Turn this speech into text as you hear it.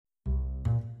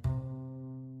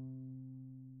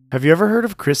Have you ever heard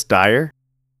of Chris Dyer?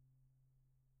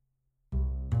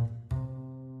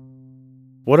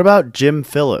 What about Jim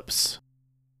Phillips?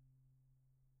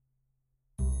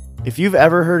 If you've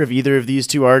ever heard of either of these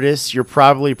two artists, you're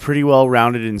probably pretty well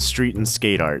rounded in street and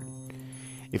skate art.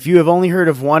 If you have only heard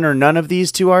of one or none of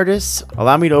these two artists,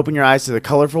 allow me to open your eyes to the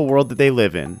colorful world that they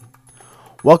live in.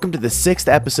 Welcome to the 6th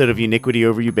episode of Uniquity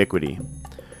Over Ubiquity,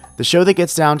 the show that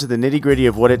gets down to the nitty-gritty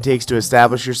of what it takes to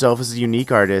establish yourself as a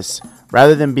unique artist,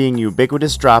 rather than being a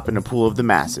ubiquitous drop in a pool of the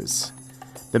masses.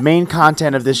 The main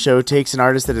content of this show takes an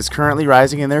artist that is currently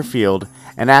rising in their field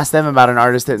and asks them about an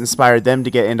artist that inspired them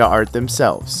to get into art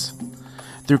themselves.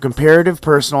 Through comparative,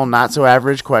 personal,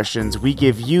 not-so-average questions, we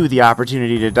give you the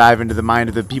opportunity to dive into the mind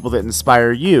of the people that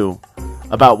inspire you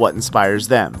about what inspires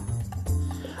them.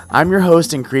 I'm your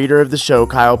host and creator of the show,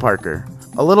 Kyle Parker.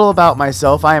 A little about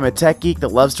myself: I am a tech geek that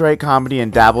loves to write comedy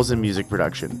and dabbles in music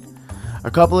production. A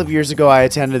couple of years ago, I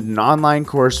attended an online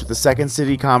course with the Second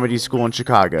City Comedy School in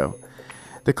Chicago.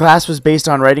 The class was based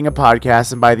on writing a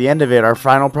podcast, and by the end of it, our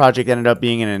final project ended up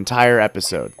being an entire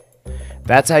episode.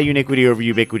 That's how Uniquity Over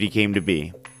Ubiquity came to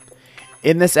be.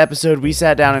 In this episode, we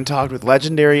sat down and talked with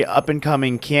legendary,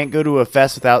 up-and-coming, can't go to a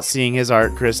fest without seeing his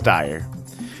art, Chris Dyer.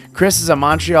 Chris is a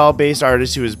Montreal-based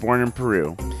artist who was born in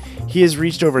Peru. He has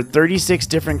reached over 36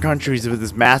 different countries with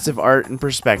his massive art and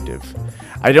perspective.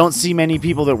 I don't see many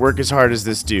people that work as hard as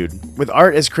this dude. With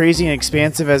art as crazy and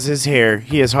expansive as his hair,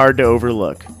 he is hard to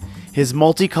overlook. His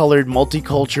multicolored,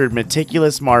 multicultured,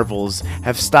 meticulous marvels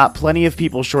have stopped plenty of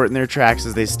people short in their tracks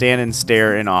as they stand and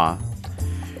stare in awe.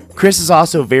 Chris is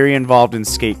also very involved in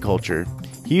skate culture.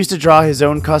 He used to draw his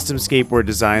own custom skateboard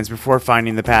designs before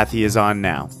finding the path he is on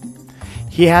now.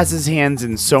 He has his hands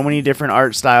in so many different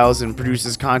art styles and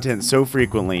produces content so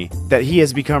frequently that he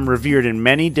has become revered in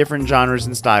many different genres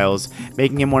and styles,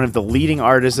 making him one of the leading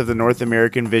artists of the North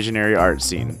American visionary art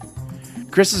scene.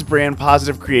 Chris's brand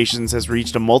Positive Creations has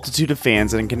reached a multitude of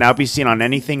fans and can now be seen on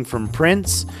anything from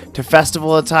prints to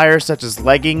festival attire such as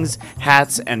leggings,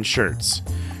 hats, and shirts.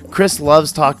 Chris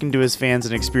loves talking to his fans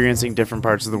and experiencing different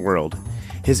parts of the world.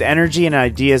 His energy and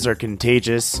ideas are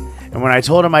contagious, and when I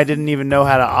told him I didn't even know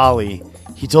how to ollie,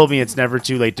 he told me it's never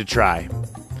too late to try.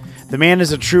 The man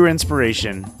is a true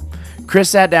inspiration. Chris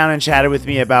sat down and chatted with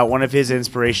me about one of his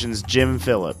inspirations, Jim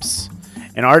Phillips,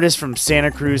 an artist from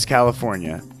Santa Cruz,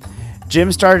 California.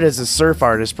 Jim started as a surf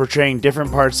artist portraying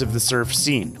different parts of the surf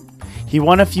scene. He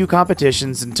won a few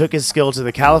competitions and took his skill to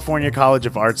the California College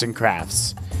of Arts and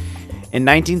Crafts. In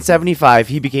 1975,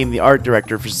 he became the art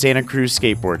director for Santa Cruz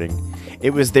Skateboarding.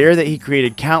 It was there that he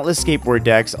created countless skateboard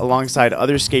decks alongside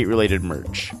other skate-related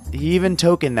merch. He even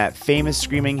tokened that famous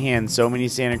screaming hand so many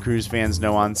Santa Cruz fans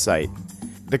know on sight.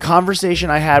 The conversation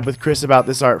I had with Chris about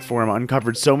this art form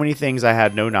uncovered so many things I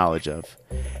had no knowledge of.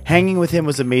 Hanging with him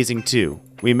was amazing too.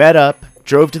 We met up,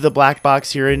 drove to the Black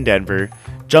Box here in Denver,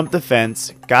 jumped the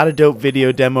fence, got a dope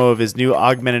video demo of his new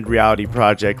augmented reality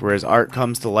project where his art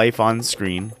comes to life on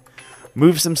screen,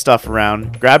 moved some stuff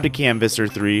around, grabbed a canvas or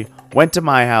three, went to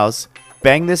my house,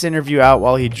 banged this interview out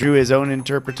while he drew his own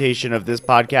interpretation of this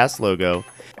podcast logo,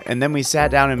 and then we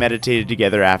sat down and meditated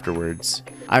together afterwards.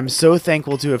 I'm so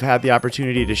thankful to have had the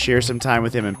opportunity to share some time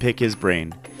with him and pick his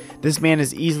brain. This man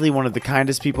is easily one of the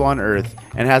kindest people on earth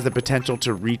and has the potential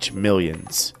to reach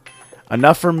millions.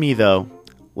 Enough from me though.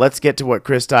 Let's get to what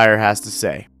Chris Dyer has to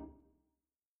say.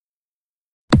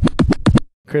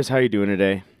 Chris, how you doing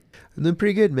today? I'm doing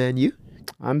pretty good, man. You?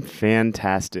 I'm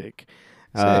fantastic.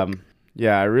 Sick.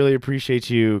 Yeah, I really appreciate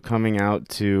you coming out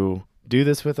to do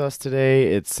this with us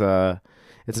today. It's an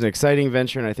exciting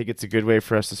venture, and I think it's a good way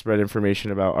for us to spread information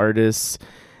about artists.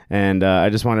 And I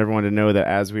just want everyone to know that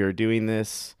as we are doing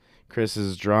this, Chris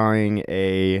is drawing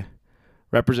a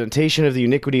representation of the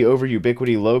Uniquity Over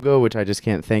Ubiquity logo, which I just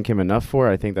can't thank him enough for.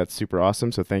 I think that's super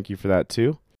awesome, so thank you for that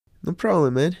too. No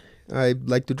problem, man. I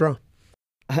like to draw.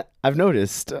 I've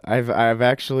noticed. I've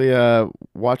actually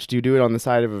watched you do it on the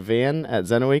side of a van at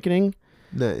Zen Awakening.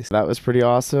 Nice. That was pretty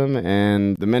awesome,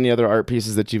 and the many other art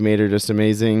pieces that you've made are just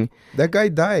amazing. That guy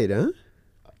died, huh?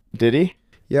 Did he?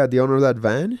 Yeah, the owner of that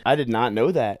van. I did not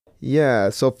know that. Yeah,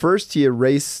 so first he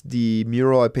erased the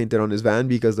mural I painted on his van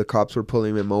because the cops were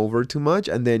pulling him over too much,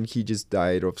 and then he just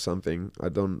died of something. I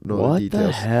don't know the details. What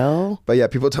the hell? But yeah,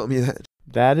 people tell me that.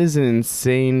 That is an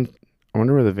insane... I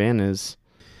wonder where the van is.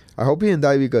 I hope he didn't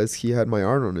die because he had my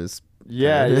art on his...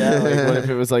 Yeah. Like, what if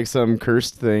it was like some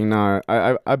cursed thing? Nah,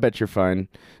 I bet you're fine.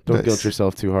 Don't Nice. guilt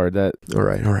yourself too hard. All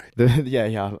right.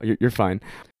 Yeah, you're fine.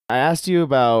 I asked you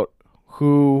about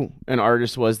who an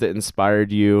artist was that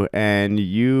inspired you, and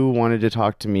you wanted to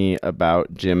talk to me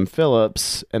about Jim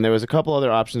Phillips. And there was a couple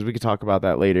other options. We could talk about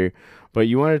that later. But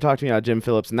you wanted to talk to me about Jim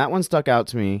Phillips, and that one stuck out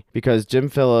to me because Jim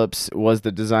Phillips was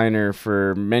the designer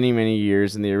for many, many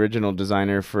years and the original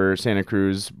designer for Santa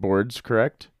Cruz boards,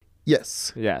 correct?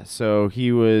 Yes. Yeah, so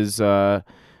he was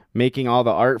making all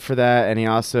the art for that, and he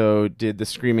also did the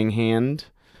Screaming Hand,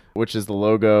 which is the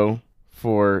logo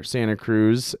for Santa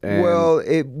Cruz. And Well,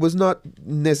 it was not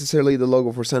necessarily the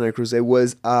logo for Santa Cruz. It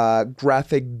was a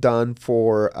graphic done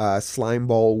for Slime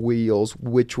Ball Wheels,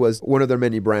 which was one of their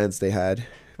many brands they had.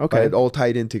 okay, But it all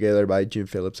tied in together by Jim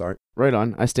Phillips art. right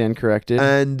on. I stand corrected.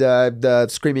 And the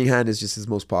Screaming Hand is just his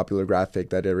most popular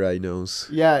graphic that everybody knows.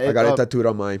 yeah, I got it tattooed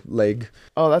on my leg.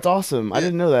 Oh, that's awesome. I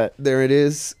didn't know that. There it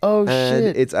is. Oh, And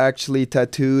shit. it's actually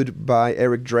tattooed by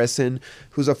Eric Dressen,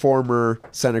 who's a former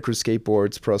Santa Cruz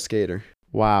Skateboards pro skater.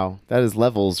 Wow, that is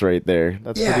levels right there.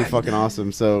 That's Yeah. pretty fucking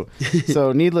awesome. So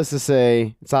needless to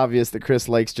say, it's obvious that Chris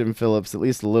likes Jim Phillips at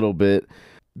least a little bit.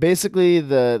 Basically,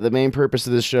 the main purpose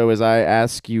of this show is I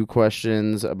ask you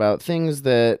questions about things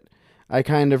that I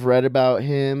kind of read about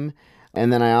him,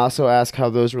 and then I also ask how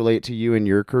those relate to you and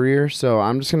your career. So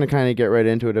I'm just going to kind of get right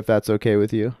into it if that's okay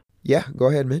with you. Yeah, go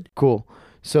ahead, man. Cool.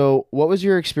 So what was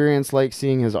your experience like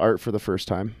seeing his art for the first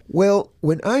time? Well,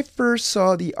 when I first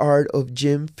saw the art of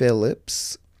Jim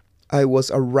Phillips, I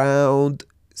was around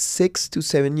 6 to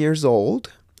 7 years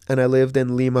old, and I lived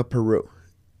in Lima, Peru.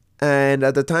 And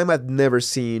at the time, I'd never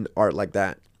seen art like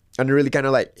that. And it really kind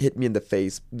of like hit me in the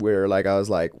face where like I was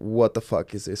like, what the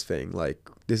fuck is this thing? Like,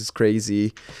 this is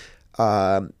crazy.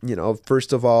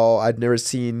 First of all, I'd never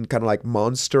seen kind of like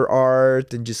monster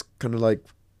art and just kind of like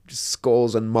just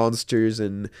skulls and monsters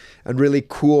and really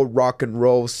cool rock and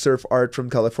roll surf art from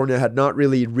California had not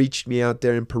really reached me out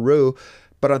there in Peru.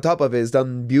 But on top of it, it's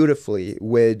done beautifully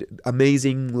with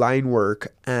amazing line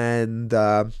work and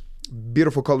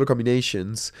beautiful color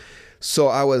combinations. So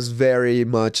I was very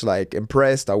much like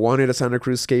impressed. I wanted a Santa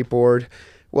Cruz skateboard.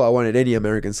 Well, I wanted any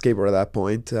American skateboard at that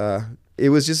point. It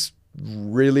was just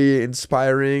really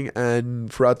inspiring,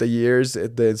 and throughout the years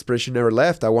the inspiration never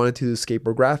left. I wanted to do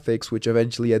skateboard graphics, which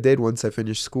eventually I did once I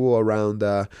finished school around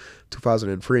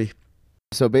 2003.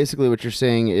 So basically what you're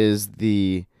saying is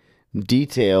the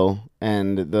detail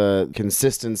and the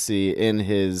consistency in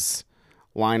his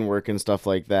line work and stuff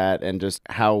like that, and just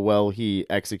how well he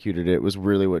executed it was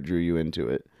really what drew you into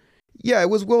it. Yeah, it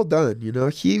was well done.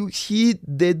 He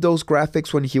did those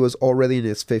graphics when he was already in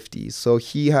his 50s, so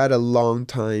he had a long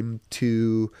time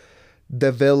to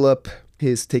develop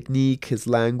his technique, his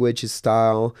language, his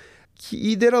style.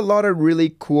 He did a lot of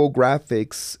really cool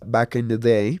graphics back in the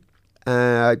day.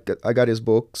 I got his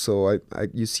book, so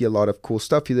you see a lot of cool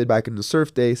stuff he did back in the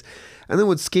surf days. And then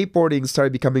when skateboarding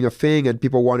started becoming a thing and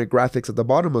people wanted graphics at the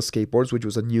bottom of skateboards, which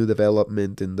was a new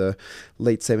development in the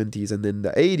late 70s and then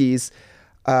the 80s,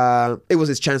 it was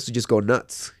his chance to just go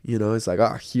nuts. It's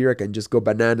like, here I can just go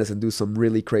bananas and do some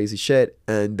really crazy shit.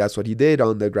 And that's what he did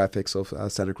on the graphics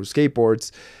of Santa Cruz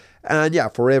skateboards. And yeah,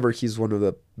 forever he's one of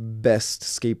the best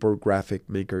skateboard graphic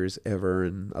makers ever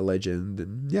and a legend.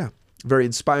 And yeah, very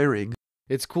inspiring.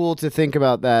 It's cool to think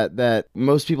about that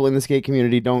most people in the skate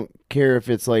community don't care if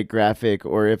it's like graphic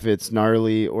or if it's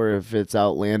gnarly or if it's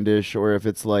outlandish or if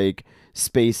it's like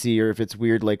spacey or if it's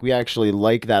weird. Like, we actually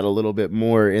like that a little bit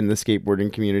more in the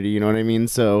skateboarding community, you know what I mean?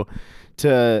 So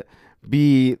to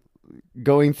be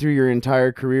going through your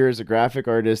entire career as a graphic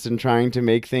artist and trying to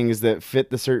make things that fit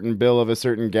the certain bill of a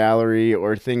certain gallery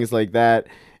or things like that,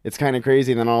 it's kind of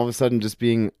crazy. And then all of a sudden just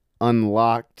being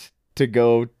unlocked to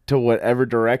go to whatever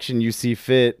direction you see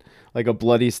fit, like a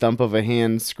bloody stump of a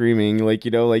hand screaming, like,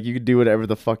 like you could do whatever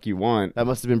the fuck you want. That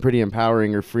must have been pretty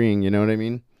empowering or freeing, you know what I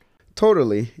mean?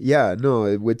 Totally. Yeah,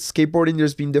 no, with skateboarding,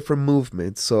 there's been different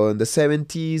movements. So in the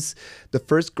 70s, the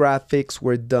first graphics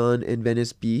were done in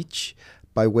Venice Beach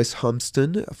by Wes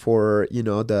Humpston for,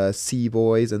 the Sea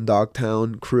Boys and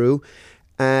Dogtown crew.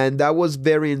 And that was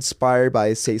very inspired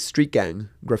by, say, Street Gang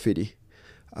graffiti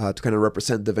to kind of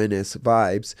represent the Venice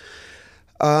vibes.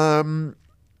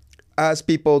 As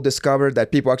people discovered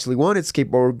that people actually wanted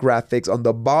skateboard graphics on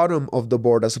the bottom of the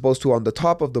board as opposed to on the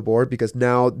top of the board, because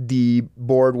now the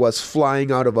board was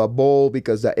flying out of a bowl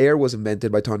because the air was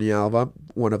invented by Tony Alva,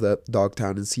 one of the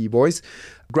Dogtown and Sea Boys.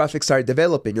 Graphics started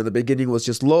developing. In the beginning was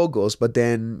just logos, but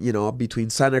then, between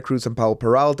Santa Cruz and Paulo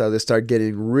Peralta, they started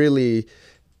getting really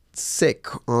sick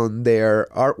on their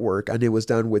artwork, and it was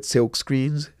done with silk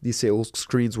screens. These silk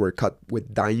screens were cut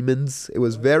with diamonds. It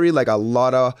was very like a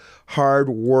lot of hard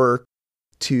work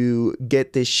to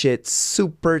get this shit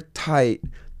super tight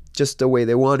just the way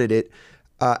they wanted it.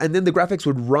 And then the graphics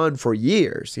would run for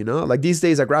years, you know? Like these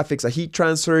days, a graphics, a heat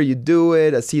transfer, you do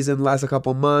it, a season lasts a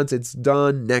couple months, it's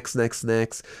done, next.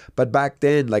 But back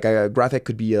then, like a graphic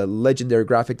could be a legendary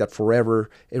graphic that forever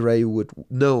everybody would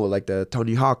know, like the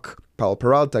Tony Hawk, Paulo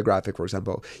Peralta graphic, for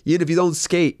example. Even if you don't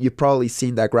skate, you've probably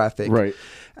seen that graphic. Right.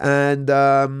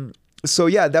 And so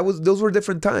yeah, those were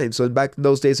different times. So back in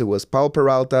those days, it was Paulo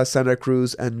Peralta, Santa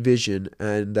Cruz, and Vision.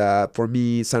 And for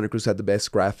me, Santa Cruz had the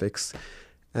best graphics.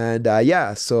 And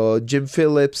so Jim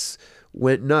Phillips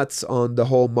went nuts on the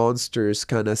whole monsters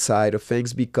kind of side of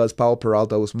things because Paulo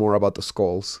Peralta was more about the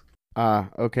skulls.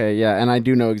 Okay, yeah, and I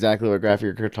do know exactly what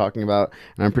graphic you're talking about,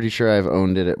 and I'm pretty sure I've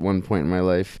owned it at one point in my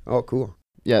life. Oh, cool.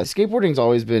 Yeah, skateboarding's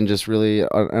always been just really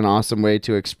an awesome way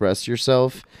to express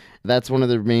yourself. That's one of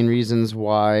the main reasons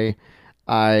why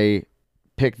I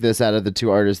picked this out of the two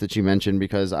artists that you mentioned,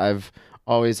 because I've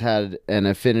always had an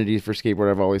affinity for skateboard.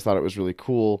 I've always thought it was really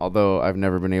cool, although I've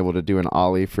never been able to do an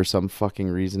ollie for some fucking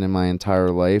reason in my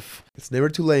entire life. It's never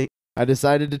too late. I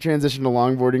decided to transition to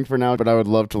longboarding for now, but I would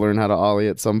love to learn how to ollie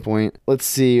at some point. Let's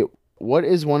see, what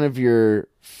is one of your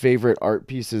favorite art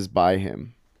pieces by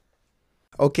him?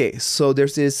 Okay, so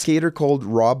there's this skater called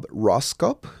Rob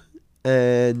Roscop,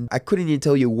 and I couldn't even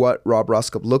tell you what Rob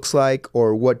Roscop looks like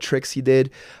or what tricks he did,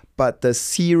 but the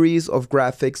series of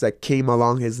graphics that came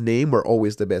along his name were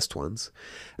always the best ones.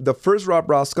 The first Rob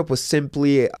Roscop was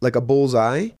simply like a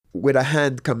bullseye with a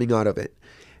hand coming out of it.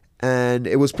 And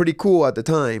it was pretty cool at the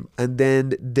time. And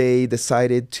then they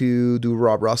decided to do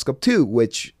Rob Roscop 2,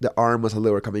 which the arm was a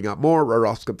little coming out more.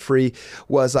 Rob Roscop 3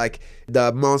 was like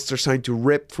the monster trying to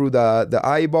rip through the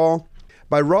eyeball.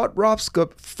 By Rob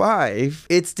Roscop 5,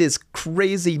 it's this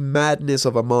crazy madness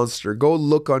of a monster. Go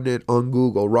look on it on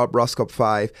Google, Rob Roscop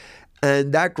 5.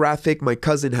 And that graphic, my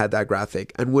cousin had that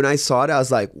graphic. And when I saw it, I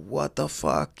was like, what the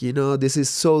fuck? You know, this is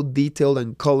so detailed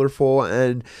and colorful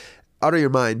and out of your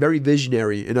mind. Very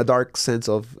visionary in a dark sense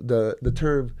of the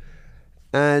term.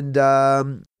 And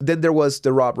then there was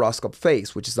the Rob Roscop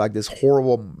face, which is like this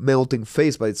horrible melting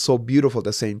face, but it's so beautiful at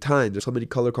the same time. There's so many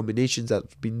color combinations that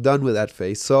have been done with that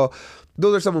face. So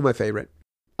those are some of my favorite.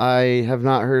 I have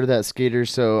not heard of that skater,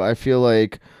 so I feel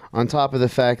like on top of the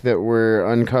fact that we're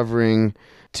uncovering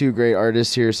two great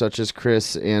artists here, such as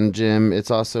Chris and Jim,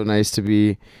 it's also nice to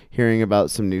be hearing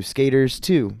about some new skaters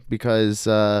too, because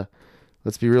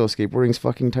let's be real, skateboarding's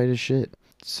fucking tight as shit.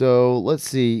 So let's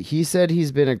see. He said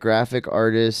he's been a graphic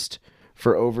artist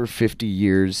for over 50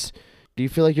 years. Do you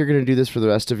feel like you're going to do this for the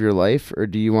rest of your life, or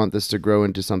do you want this to grow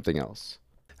into something else?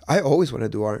 I always want to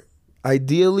do art.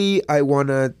 Ideally, I want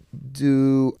to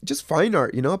do just fine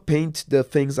art, you know, paint the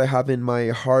things I have in my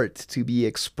heart to be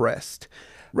expressed.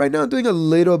 Right now, I'm doing a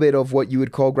little bit of what you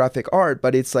would call graphic art,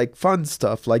 but it's like fun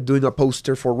stuff, like doing a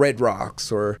poster for Red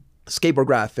Rocks or skateboard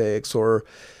graphics or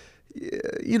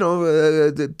you know,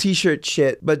 the t-shirt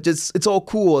shit, but just it's all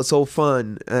cool, it's all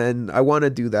fun, and I want to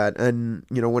do that. And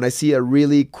you know, when I see a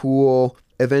really cool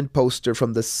event poster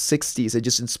from the 60s, it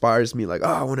just inspires me, like,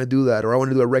 oh, I want to do that, or I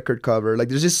want to do a record cover. Like,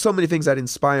 there's just so many things that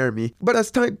inspire me. But as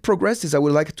time progresses, I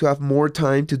would like to have more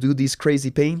time to do these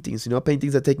crazy paintings, you know,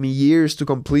 paintings that take me years to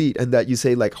complete and that you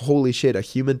say like, holy shit, a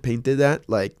human painted that,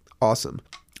 like, awesome.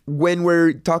 When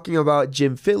we're talking about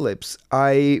Jim Phillips,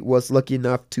 I was lucky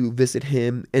enough to visit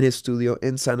him in his studio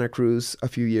in Santa Cruz a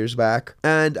few years back.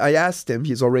 And I asked him,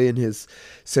 he's already in his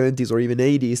 70s or even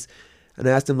 80s. And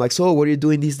I asked him, like, so what are you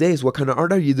doing these days? What kind of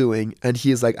art are you doing? And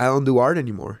he's like, I don't do art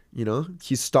anymore. You know,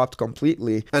 he stopped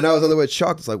completely. And I was a little bit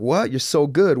shocked. It's like, what? You're so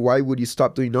good. Why would you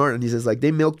stop doing art? And he says, like,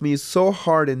 they milked me so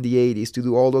hard in the 80s to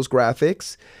do all those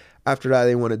graphics. After that, I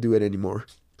didn't want to do it anymore.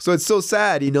 So it's so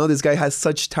sad. You know, this guy has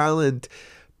such talent,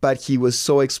 but he was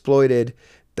so exploited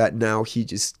that now he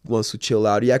just wants to chill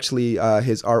out. He actually,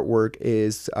 his artwork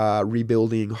is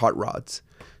rebuilding hot rods.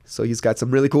 So he's got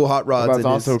some really cool hot rods. That's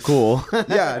also cool.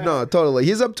 Yeah, no, totally.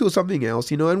 He's up to something else,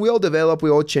 you know, and we all develop, we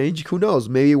all change. Who knows?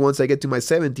 Maybe once I get to my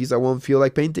 70s, I won't feel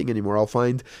like painting anymore. I'll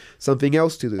find something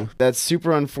else to do. That's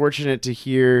super unfortunate to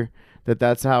hear that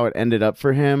that's how it ended up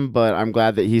for him, but I'm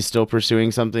glad that he's still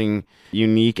pursuing something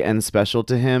unique and special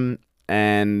to him.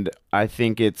 And I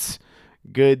think it's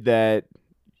good that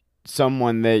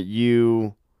someone that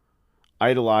you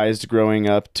idolized growing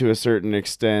up to a certain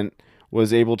extent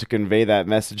was able to convey that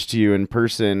message to you in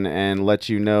person and let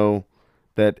you know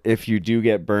that if you do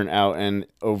get burnt out and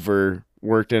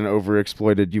overworked and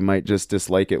overexploited, you might just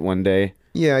dislike it one day.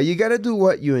 Yeah, you got to do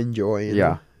what you enjoy. You know?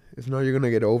 Yeah. If not, you're going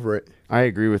to get over it. I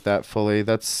agree with that fully.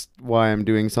 That's why I'm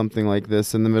doing something like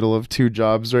this in the middle of two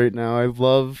jobs right now. I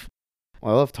love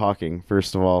talking,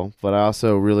 first of all, but I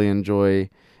also really enjoy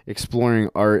exploring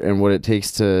art and what it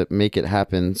takes to make it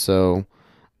happen. So,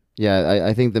 yeah,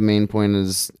 I think the main point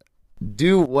is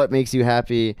do what makes you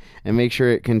happy and make sure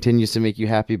it continues to make you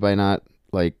happy by not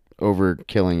like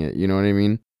overkilling it. You know what I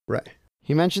mean? Right.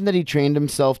 He mentioned that he trained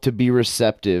himself to be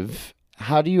receptive.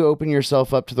 How do you open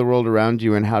yourself up to the world around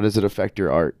you, and how does it affect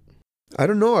your art? I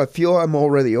don't know. I feel I'm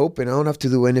already open. I don't have to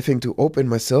do anything to open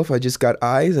myself. I just got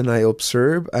eyes and I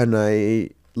observe and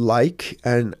I like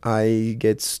and I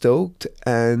get stoked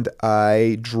and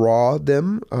I draw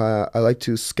them. I like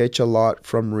to sketch a lot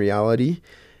from reality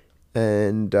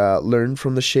and learn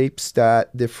from the shapes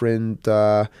that different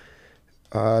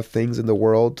things in the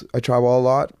world. I travel a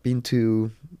lot, been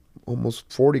to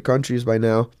almost 40 countries by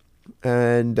now.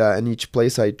 And in each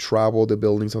place I travel the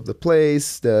buildings of the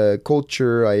place, the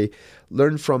culture, I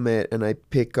learn from it and I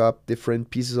pick up different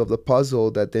pieces of the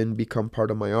puzzle that then become part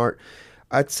of my art.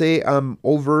 I'd say I'm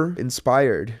over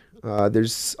inspired.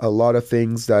 There's a lot of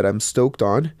things that I'm stoked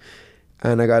on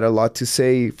and I got a lot to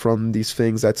say from these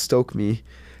things that stoke me,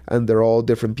 and they're all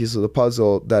different pieces of the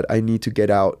puzzle that I need to get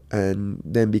out and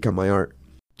then become my art.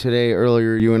 Today,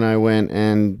 earlier, you and I went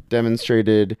and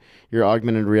demonstrated your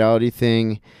augmented reality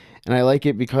thing. And I like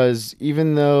it because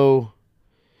even though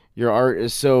your art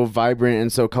is so vibrant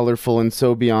and so colorful and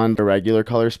so beyond a regular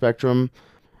color spectrum,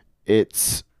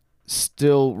 it's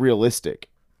still realistic.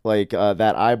 Like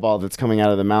that eyeball that's coming out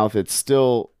of the mouth, it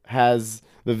still has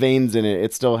the veins in it.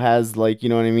 It still has, like, you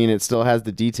know what I mean? It still has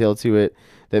the detail to it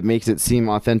that makes it seem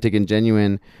authentic and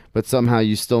genuine, but somehow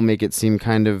you still make it seem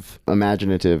kind of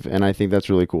imaginative. And I think that's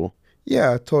really cool.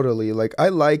 Yeah, totally. Like, I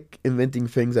like inventing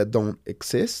things that don't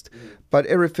exist, but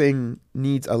everything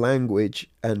needs a language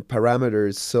and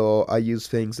parameters. So I use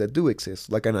things that do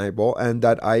exist, like an eyeball. And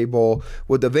that eyeball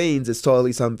with the veins is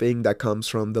totally something that comes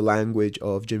from the language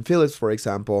of Jim Phillips, for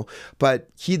example. But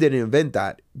he didn't invent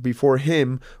that. Before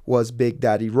him was Big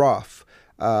Daddy Roth.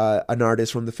 An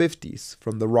artist from the 50s,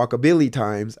 from the rockabilly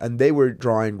times, and they were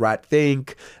drawing Rat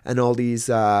Fink and all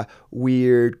these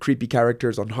weird, creepy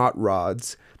characters on hot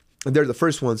rods. And they're the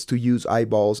first ones to use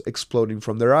eyeballs exploding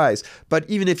from their eyes. But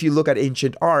even if you look at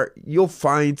ancient art, you'll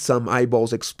find some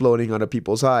eyeballs exploding out of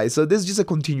people's eyes. So this is just a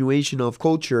continuation of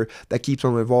culture that keeps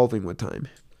on evolving with time.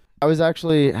 I was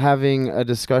actually having a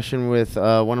discussion with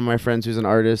one of my friends who's an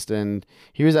artist, and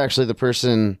he was actually the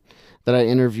person that I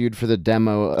interviewed for the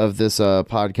demo of this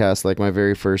podcast, like my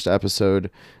very first episode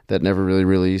that never really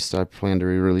released. I plan to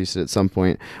re-release it at some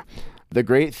point. The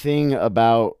great thing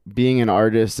about being an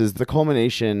artist is the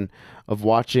culmination of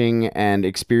watching and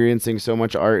experiencing so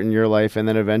much art in your life, and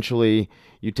then eventually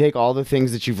you take all the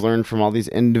things that you've learned from all these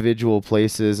individual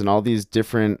places and all these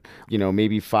different, you know,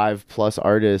 maybe 5+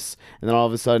 artists, and then all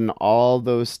of a sudden all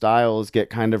those styles get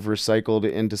kind of recycled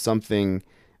into something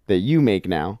that you make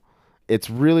now. It's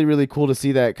really, really cool to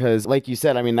see that because, like you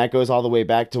said, I mean, that goes all the way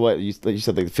back to what you said,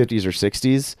 like the 50s or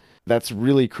 60s. That's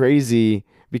really crazy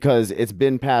because it's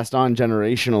been passed on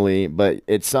generationally, but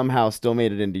it somehow still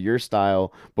made it into your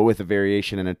style, but with a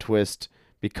variation and a twist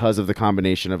because of the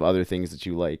combination of other things that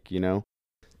you like, you know?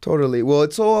 Totally. Well,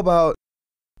 it's all about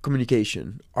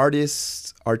communication.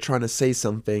 Artists are trying to say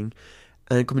something,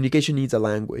 and communication needs a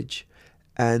language.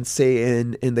 And say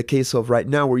in the case of right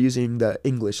now, we're using the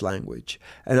English language.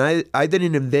 And I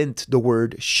didn't invent the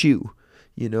word shoe,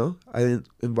 you know? I didn't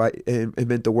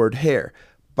invent the word hair.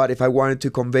 But if I wanted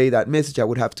to convey that message, I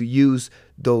would have to use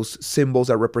those symbols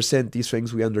that represent these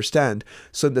things we understand.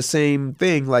 So the same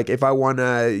thing, like if I want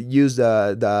to use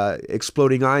the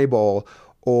exploding eyeball,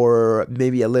 or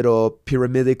maybe a little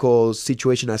pyramidical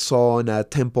situation I saw in a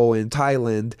temple in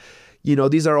Thailand, you know,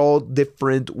 these are all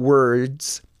different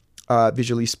words,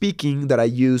 visually speaking, that I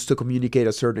use to communicate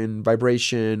a certain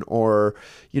vibration, or,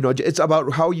 you know, it's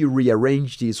about how you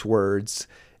rearrange these words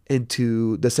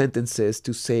into the sentences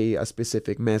to say a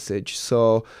specific message.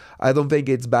 So I don't think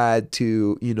it's bad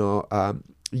to, you know,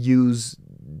 use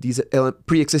these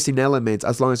pre-existing elements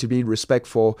as long as you're being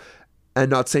respectful and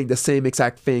not saying the same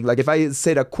exact thing. Like if I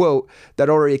said a quote that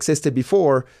already existed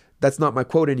before, that's not my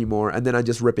quote anymore, and then I'm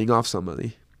just ripping off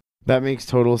somebody. That makes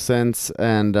total sense,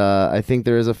 and I think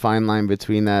there is a fine line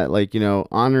between that. Like, you know,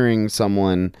 honoring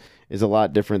someone is a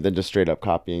lot different than just straight up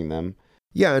copying them.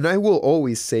 Yeah, and I will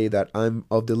always say that I'm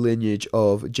of the lineage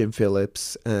of Jim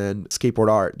Phillips and skateboard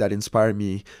art that inspired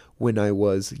me when I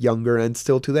was younger and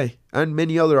still today, and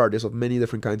many other artists of many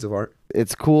different kinds of art.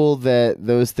 It's cool that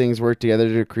those things work together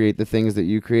to create the things that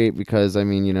you create because, I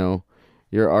mean, you know,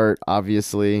 your art,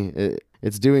 obviously,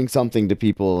 it's doing something to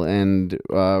people, and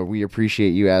we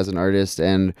appreciate you as an artist,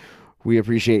 and we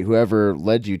appreciate whoever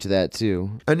led you to that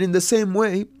too. And in the same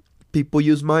way, people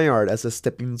use my art as a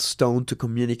stepping stone to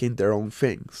communicate their own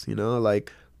things, you know,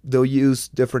 like they'll use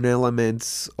different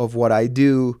elements of what I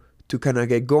do to kind of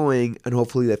get going, and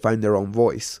hopefully they find their own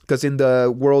voice. Because in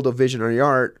the world of visionary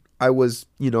art, I was,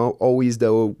 always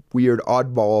the weird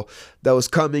oddball that was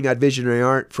coming at visionary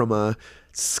art from a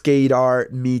skate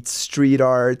art meets street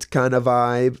art kind of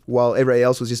vibe, while everybody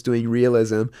else was just doing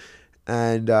realism.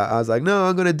 And I was like, no,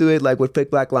 I'm going to do it like with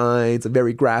thick black lines and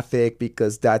very graphic,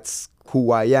 because that's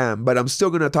who I am. But I'm still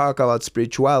going to talk about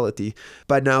spirituality.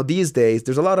 But now these days,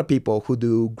 there's a lot of people who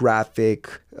do graphic,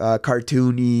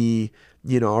 cartoony,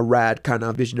 rad kind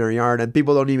of visionary art, and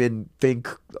people don't even think,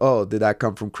 oh, did that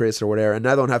come from Chris or whatever, and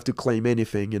I don't have to claim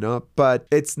anything, but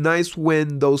it's nice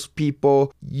when those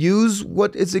people use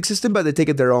what is existing, but they take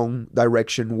it their own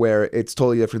direction where it's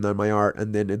totally different than my art,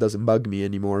 and then it doesn't bug me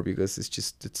anymore because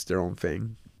it's their own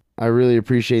thing. I really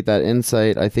appreciate that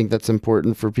insight. I think that's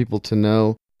important for people to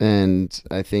know, and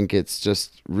I think it's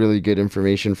just really good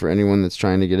information for anyone that's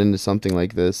trying to get into something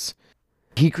like this.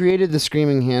 He created the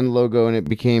Screaming Hand logo, and it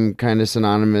became kind of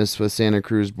synonymous with Santa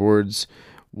Cruz boards.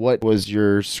 What was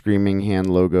your Screaming Hand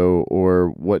logo, or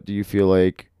what do you feel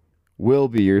like will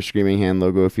be your Screaming Hand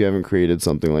logo if you haven't created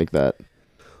something like that?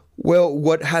 Well,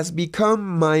 what has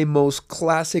become my most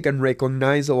classic and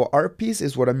recognizable art piece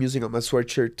is what I'm using on my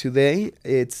sweatshirt today.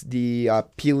 It's the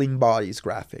Peeling Bodies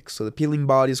graphic. So the Peeling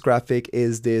Bodies graphic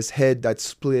is this head that's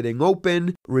splitting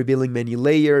open, revealing many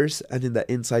layers, and in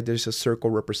the inside there's a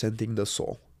circle representing the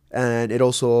soul. And it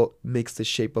also makes the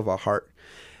shape of a heart.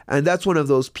 And that's one of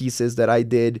those pieces that I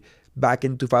did back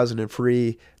in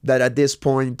 2003 that at this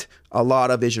point a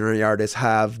lot of visionary artists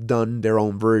have done their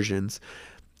own versions.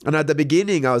 And at the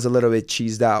beginning, I was a little bit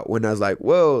cheesed out when I was like,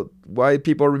 whoa, why are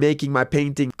people remaking my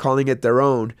painting, calling it their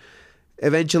own?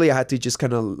 Eventually, I had to just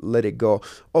kind of let it go.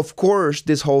 Of course,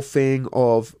 this whole thing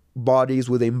of bodies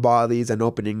within bodies and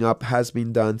opening up has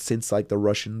been done since like the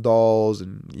Russian dolls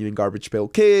and even Garbage Pail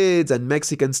Kids and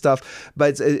Mexican stuff.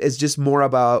 But it's just more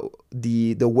about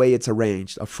the way it's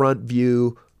arranged. A front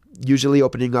view, usually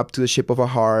opening up to the shape of a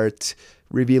heart,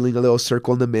 revealing a little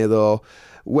circle in the middle.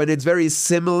 When it's very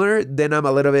similar, then I'm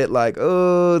a little bit like,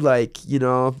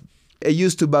 it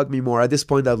used to bug me more. At this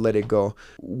point, I've let it go.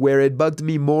 Where it bugged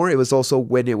me more, it was also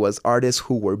when it was artists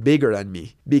who were bigger than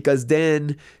me. Because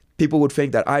then people would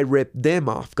think that I ripped them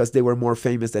off because they were more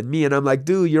famous than me. And I'm like,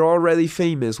 dude, you're already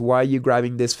famous. Why are you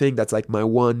grabbing this thing that's like my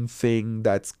one thing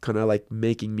that's kind of like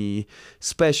making me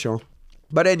special?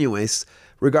 But anyways,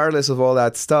 regardless of all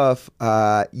that stuff,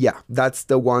 that's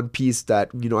the one piece that,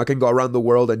 I can go around the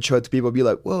world and show it to people, be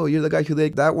like, whoa, you're the guy who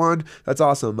did that one? That's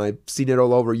awesome. I've seen it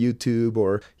all over YouTube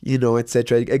or,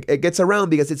 etc. It gets around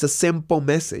because it's a simple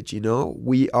message,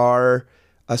 We are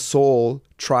a soul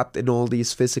trapped in all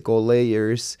these physical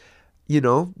layers,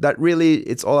 that really,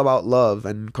 it's all about love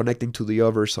and connecting to the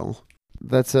other soul.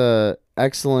 That's a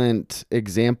excellent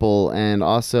example and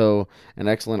also an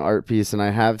excellent art piece, and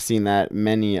I have seen that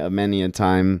many a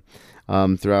time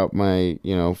throughout my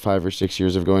 5 or 6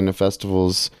 years of going to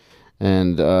festivals,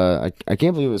 and I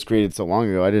can't believe it was created so long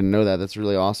ago. I didn't know that. That's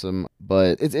really awesome.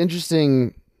 But it's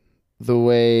interesting the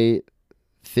way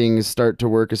things start to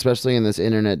work, especially in this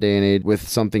internet day and age, with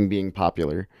something being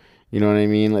popular. You know what I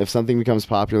mean? If something becomes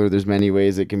popular, there's many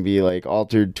ways it can be like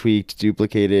altered, tweaked,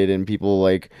 duplicated, and people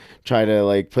like try to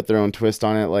like put their own twist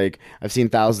on it. Like I've seen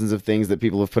thousands of things that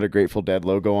people have put a Grateful Dead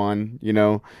logo on,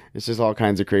 It's just all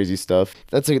kinds of crazy stuff.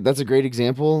 That's a great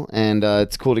example, and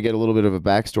it's cool to get a little bit of a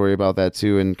backstory about that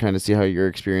too, and kind of see how your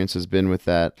experience has been with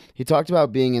that. He talked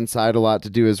about being inside a lot to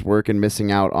do his work and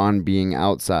missing out on being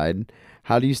outside.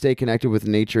 How do you stay connected with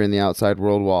nature in the outside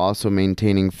world while also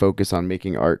maintaining focus on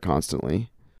making art constantly?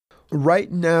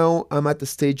 Right now, I'm at the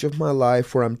stage of my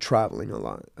life where I'm traveling a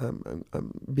lot. I'm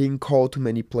being called to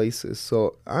many places.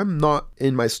 So I'm not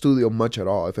in my studio much at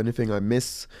all. If anything, I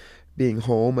miss being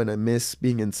home and I miss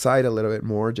being inside a little bit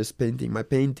more, just painting my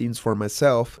paintings for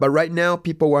myself. But right now,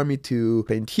 people want me to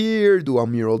paint here, do a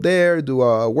mural there, do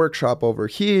a workshop over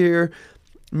here.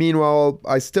 Meanwhile,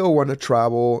 I still want to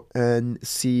travel and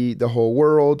see the whole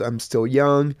world. I'm still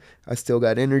young. I still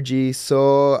got energy.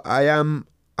 So I am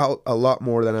out a lot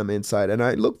more than I'm inside, and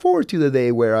I look forward to the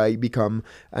day where I become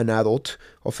an adult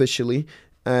officially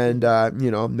and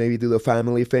maybe do the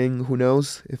family thing. Who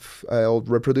knows if I'll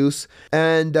reproduce,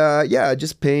 and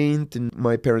just paint in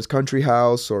my parents' country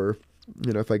house, or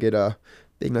if I get a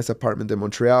big nice apartment in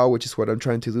Montreal, which is what I'm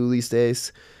trying to do these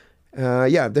days.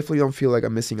 Definitely don't feel like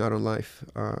I'm missing out on life,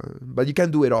 but you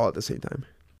can't do it all at the same time.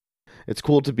 It's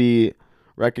cool to be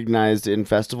recognized in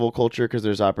festival culture because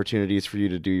there's opportunities for you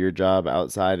to do your job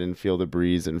outside and feel the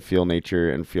breeze and feel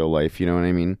nature and feel life. You know what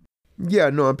I mean? Yeah,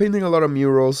 no, I'm painting a lot of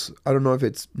murals. I don't know if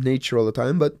it's nature all the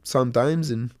time, but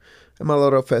sometimes, and I'm at a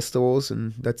lot of festivals,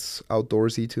 and that's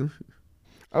outdoorsy too.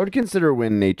 I would consider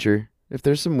wind nature. If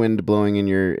there's some wind blowing in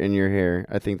your hair,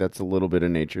 I think that's a little bit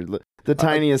of nature. The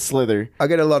tiniest slither. I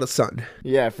get a lot of sun.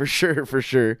 Yeah, for sure, for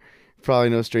sure. Probably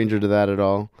no stranger to that at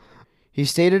all. He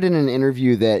stated in an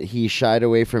interview that he shied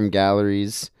away from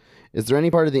galleries. Is there any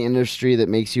part of the industry that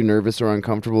makes you nervous or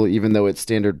uncomfortable, even though it's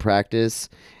standard practice?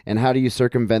 And how do you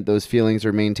circumvent those feelings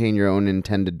or maintain your own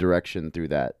intended direction through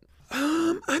that?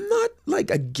 I'm not like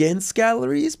against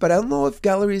galleries, but I don't know if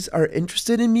galleries are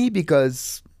interested in me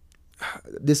because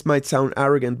this might sound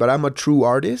arrogant, but I'm a true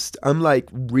artist. I'm like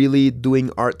really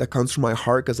doing art that comes from my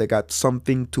heart because I got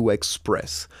something to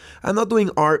express. I'm not doing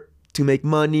art to make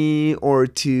money or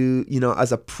to,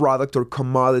 as a product or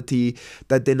commodity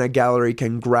that then a gallery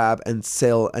can grab and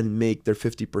sell and make their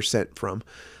 50% from.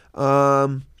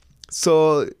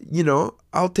 So,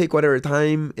 I'll take whatever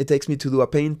time it takes me to do a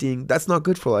painting. That's not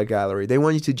good for a gallery. They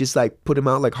want you to just like put them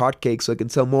out like hotcakes so I can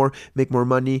sell more, make more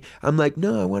money. I'm like,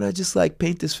 no, I want to just like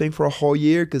paint this thing for a whole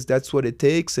year because that's what it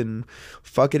takes. And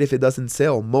fuck it if it doesn't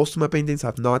sell. Most of my paintings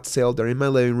have not sold. They're in my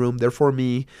living room. They're for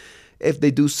me. If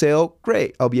they do sell,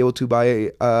 great. I'll be able to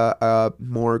buy a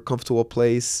more comfortable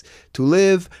place to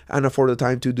live and afford the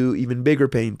time to do even bigger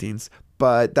paintings.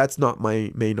 But that's not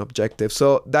my main objective.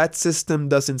 So that system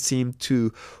doesn't seem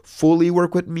to fully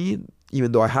work with me,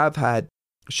 even though I have had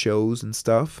shows and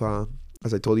stuff.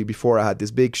 As I told you before, I had this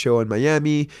big show in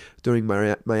Miami during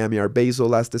my Miami Art Basel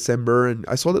last December, and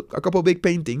I sold a couple of big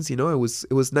paintings. It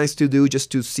was nice to do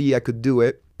just to see I could do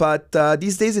it. But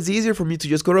these days it's easier for me to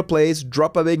just go to a place,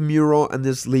 drop a big mural, and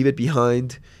just leave it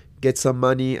behind, get some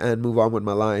money and move on with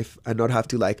my life and not have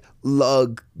to like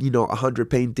lug 100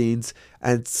 paintings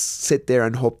and sit there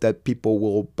and hope that people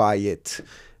will buy it.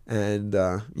 And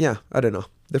I don't know,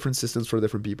 different systems for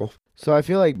different people. So I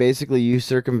feel like basically you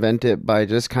circumvent it by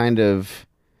just kind of,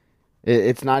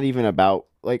 it's not even about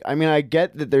like, I mean, I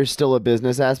get that there's still a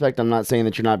business aspect. I'm not saying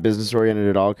that you're not business oriented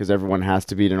at all, because everyone has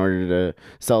to be in order to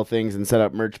sell things and set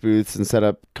up merch booths and set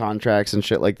up contracts and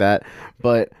shit like that.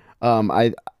 But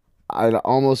I'd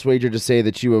almost wager to say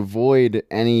that you avoid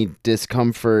any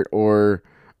discomfort or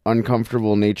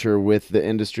uncomfortable nature with the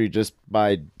industry just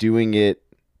by doing it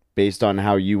based on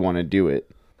how you want to do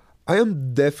it. I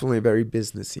am definitely very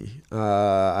businessy.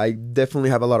 I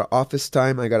definitely have a lot of office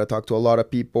time. I got to talk to a lot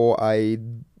of people. I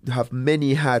have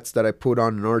many hats that I put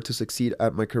on in order to succeed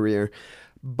at my career.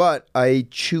 But I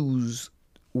choose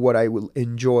what I will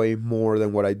enjoy more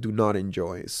than what I do not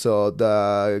enjoy. So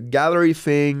the gallery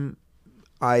thing,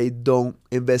 I don't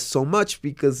invest so much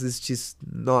because it's just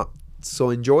not so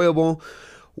enjoyable.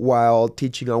 While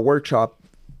teaching a workshop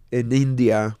in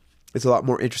India, it's a lot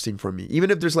more interesting for me, even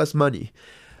if there's less money.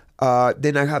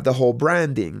 Then I have the whole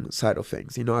branding side of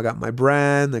things. I got my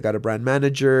brand, I got a brand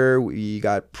manager, we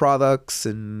got products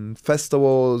and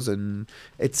festivals and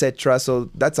etc.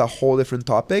 So that's a whole different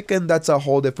topic, and that's a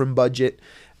whole different budget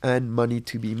and money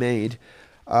to be made.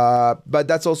 But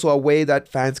that's also a way that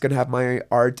fans can have my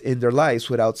art in their lives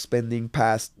without spending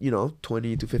past,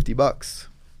 $20 to $50.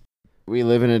 We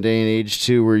live in a day and age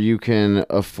too where you can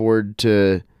afford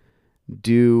to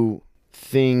do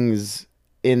things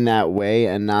in that way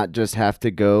and not just have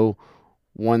to go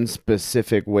one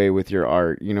specific way with your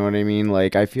art. You know what I mean?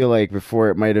 Like, I feel like before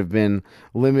it might have been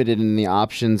limited in the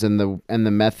options and the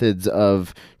methods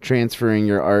of transferring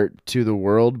your art to the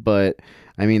world. But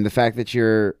I mean, the fact that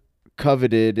you're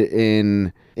coveted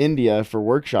in India for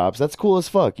workshops, that's cool as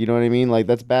fuck. You know what I mean? Like,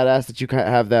 that's badass that you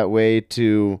have that way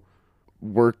to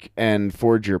work and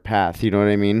forge your path. You know what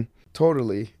I mean?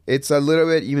 Totally. It's a little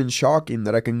bit even shocking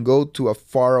that I can go to a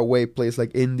far away place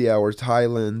like India or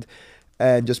Thailand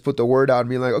and just put the word out and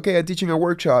be like, okay, I'm teaching a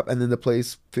workshop, and then the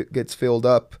place gets filled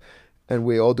up and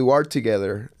we all do art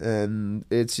together. And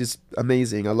it's just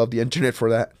amazing. I love the internet for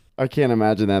that. I can't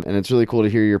imagine that, and it's really cool to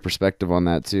hear your perspective on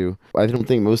that too. I don't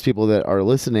think most people that are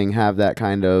listening have that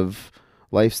kind of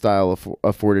lifestyle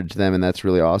afforded to them, and that's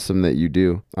really awesome that you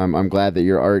do. I'm glad that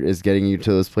your art is getting you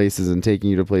to those places and taking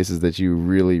you to places that you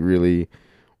really, really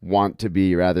want to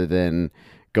be, rather than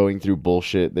going through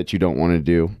bullshit that you don't want to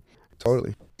do.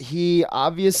 Totally. He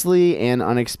obviously and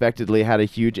unexpectedly had a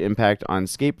huge impact on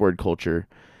skateboard culture.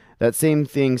 That same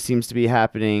thing seems to be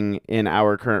happening in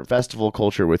our current festival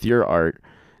culture with your art.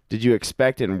 Did you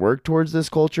expect and work towards this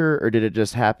culture, or did it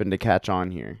just happen to catch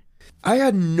on here? I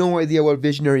had no idea what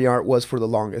visionary art was for the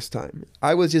longest time.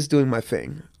 I was just doing my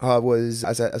thing. I was,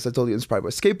 as I told you, inspired by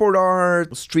skateboard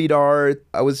art, street art.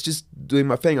 I was just doing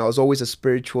my thing. I was always a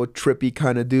spiritual, trippy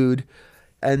kind of dude.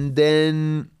 And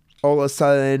then all of a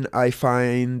sudden, I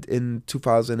find in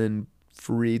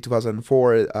 2003,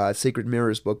 2004, Sacred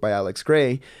Mirrors book by Alex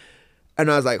Gray. And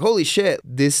I was like, holy shit,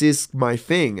 this is my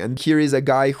thing. And here is a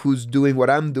guy who's doing what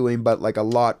I'm doing, but like a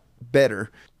lot better.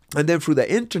 And then through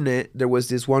the internet, there was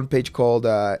this one page called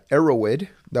Erowid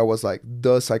that was like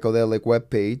the psychedelic web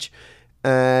page.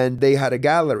 And they had a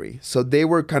gallery. So they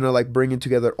were kind of like bringing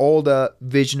together all the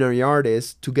visionary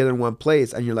artists together in one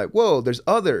place. And you're like, whoa, there's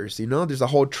others, you know, there's a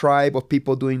whole tribe of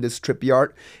people doing this trippy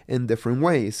art in different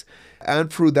ways.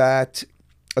 And through that,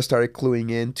 I started cluing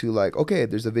into like, okay,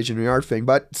 there's a visionary art thing.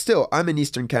 But still, I'm in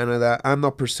Eastern Canada. I'm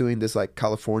not pursuing this like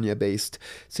California-based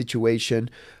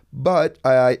situation. But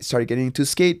I started getting into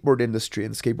skateboard industry,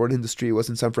 and the skateboard industry was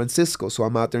in San Francisco, so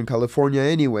I'm out there in California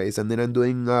anyways. And then I'm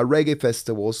doing reggae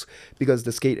festivals because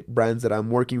the skate brands that I'm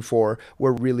working for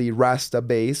were really Rasta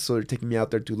based, so they're taking me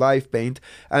out there to live paint.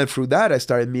 And through that, I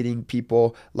started meeting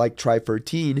people like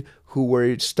Tri13 who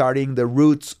were starting the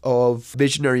roots of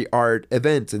visionary art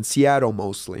events in Seattle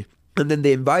mostly. And then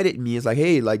they invited me. It's like,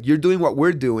 hey, like you're doing what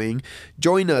we're doing.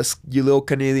 Join us, you little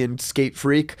Canadian skate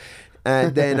freak.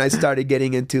 And then I started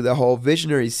getting into the whole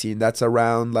visionary scene. That's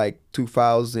around like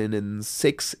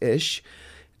 2006-ish.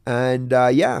 And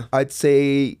yeah, I'd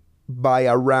say by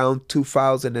around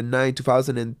 2009,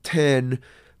 2010,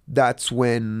 that's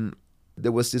when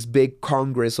there was this big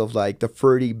congress of like the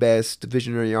 30 best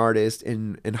visionary artists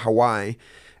in Hawaii.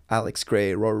 Alex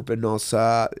Gray, Robert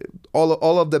Venosa,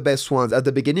 all of the best ones. At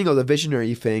the beginning of the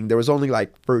visionary thing, there was only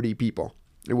like 30 people.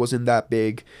 It wasn't that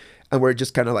big. And we're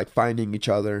just kind of like finding each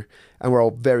other. And we're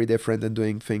all very different and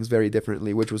doing things very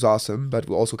differently, which was awesome, but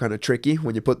also kind of tricky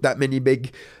when you put that many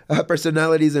big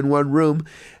personalities in one room.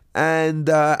 And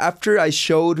after I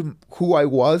showed who I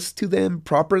was to them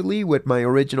properly with my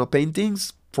original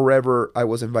paintings, forever I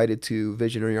was invited to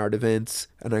visionary art events,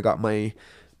 and I got my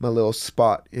little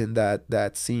spot in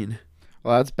that scene.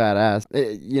 Well, that's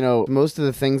badass. You know, most of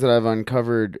the things that I've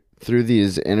uncovered through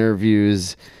these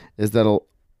interviews is that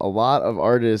a lot of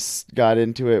artists got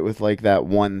into it with like that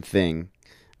one thing.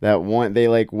 They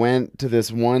like went to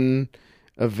this one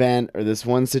event or this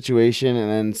one situation,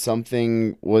 and then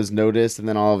something was noticed, and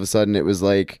then all of a sudden it was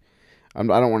like, I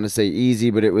don't want to say easy,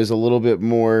 but it was a little bit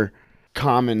more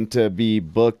common to be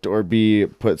booked or be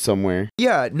put somewhere.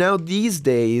 Yeah, now these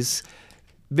days,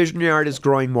 visionary art is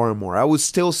growing more and more. I would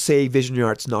still say visionary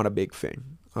art's not a big thing.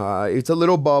 It's a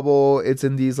little bubble. It's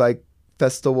in these like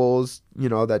festivals, you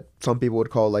know, that some people would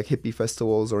call like hippie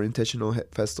festivals or intentional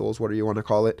festivals, whatever you want to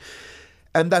call it.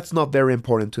 And that's not very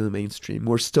important to the mainstream.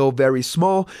 We're still very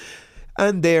small.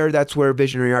 And that's where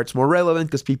visionary art's more relevant,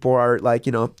 because people are like,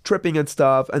 you know, tripping and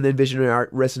stuff. And then visionary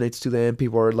art resonates to them.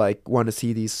 People are like, want to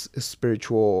see these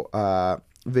spiritual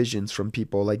visions from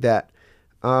people like that.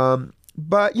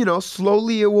 But, you know,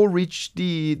 slowly it will reach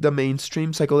the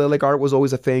mainstream. Psychedelic art was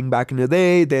always a thing back in the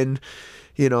day. Then,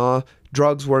 you know,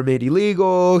 drugs were made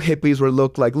illegal. Hippies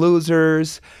looked like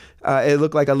losers. It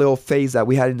looked like a little phase that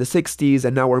we had in the 60s,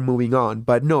 and now we're moving on.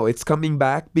 But no, it's coming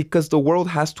back because the world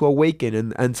has to awaken,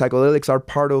 and psychedelics are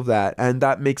part of that. And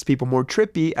that makes people more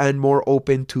trippy and more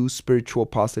open to spiritual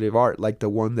positive art, like the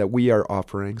one that we are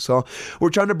offering. So we're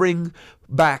trying to bring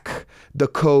back the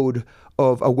code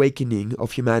of awakening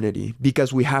of humanity,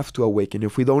 because we have to awaken.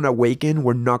 If we don't awaken,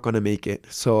 we're not going to make it.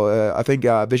 So I think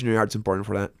visionary art's important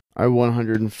for that. I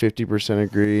 150%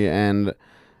 agree, and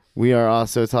we are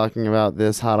also talking about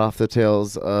this hot off the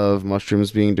tails of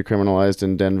mushrooms being decriminalized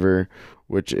in Denver,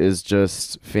 which is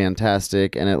just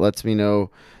fantastic, and it lets me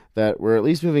know that we're at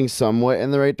least moving somewhat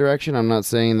in the right direction. I'm not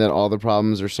saying that all the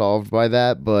problems are solved by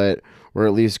that, but we're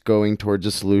at least going towards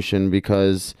a solution,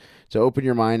 because to open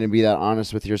your mind and be that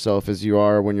honest with yourself as you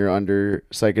are when you're under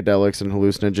psychedelics and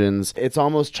hallucinogens, it's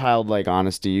almost childlike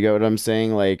honesty. You get what I'm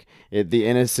saying? Like the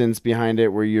innocence behind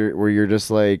it, where you're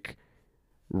just like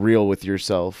real with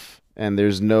yourself, and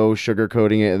there's no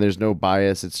sugarcoating it, and there's no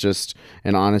bias. It's just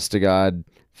an honest to God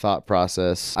thought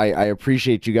process. I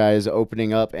appreciate you guys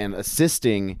opening up and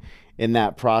assisting in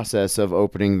that process of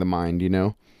opening the mind, you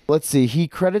know? Let's see. He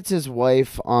credits his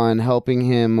wife on helping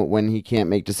him when he can't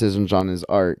make decisions on his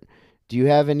art. Do you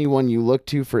have anyone you look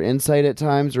to for insight at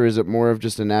times, or is it more of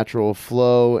just a natural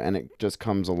flow and it just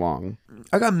comes along?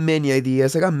 I got many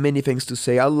ideas. I got many things to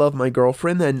say. I love my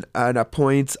girlfriend, and at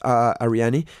points,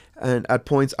 Ariane, and at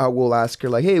points I will ask her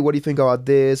like, hey, what do you think about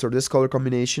this or this color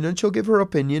combination? And she'll give her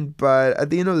opinion. But at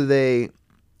the end of the day,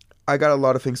 I got a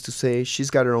lot of things to say. She's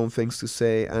got her own things to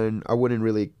say, and I wouldn't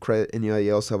really credit anybody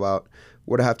else about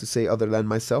what I have to say other than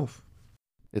myself.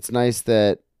 It's nice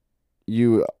that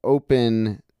you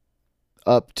open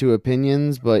up to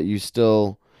opinions, but you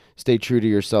still stay true to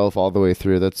yourself all the way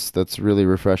through. That's really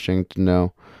refreshing to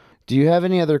know. Do you have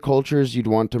any other cultures you'd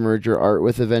want to merge your art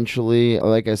with eventually?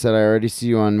 Like I said, I already see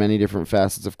you on many different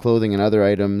facets of clothing and other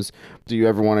items. Do you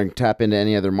ever want to tap into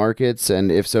any other markets?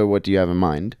 And if so, what do you have in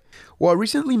mind? Well, I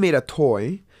recently made a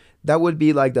toy that would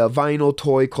be like the vinyl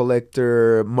toy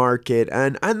collector market.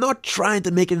 And I'm not trying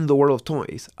to make it in the world of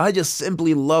toys. I just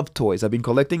simply love toys. I've been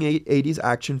collecting 80s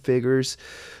action figures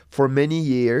for many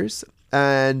years.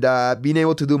 And being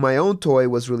able to do my own toy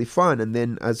was really fun. And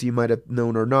then, as you might have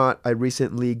known or not, I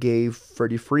recently gave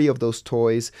 33 of those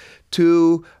toys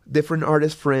to different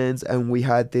artist friends. And we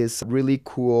had this really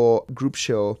cool group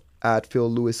show at Phil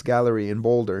Lewis Gallery in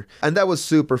Boulder. And that was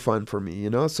super fun for me,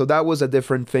 you know? So that was a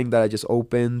different thing that I just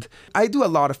opened. I do a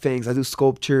lot of things. I do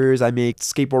sculptures. I make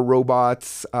skateboard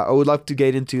robots. I would love to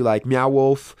get into like Meow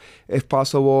Wolf if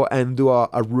possible and do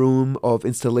a room of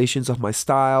installations of my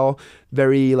style.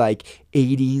 Very like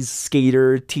 80s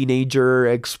skater, teenager,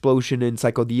 explosion in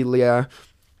psychedelia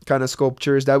kind of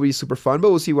sculptures. That would be super fun,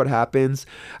 but we'll see what happens.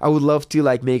 I would love to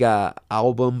like make a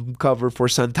album cover for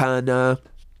Santana.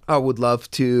 I would love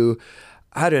to,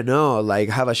 I don't know, like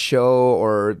have a show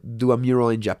or do a mural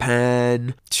in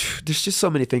Japan. There's just so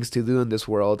many things to do in this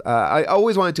world. I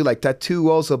always wanted to like tattoo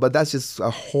also, but that's just a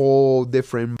whole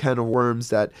different kind of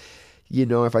worms that, you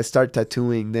know, if I start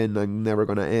tattooing, then I'm never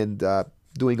going to end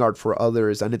doing art for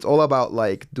others. And it's all about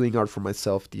like doing art for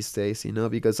myself these days, you know,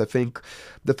 because I think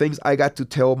the things I got to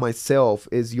tell myself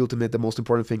is the most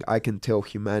important thing I can tell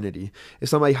humanity. If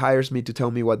somebody hires me to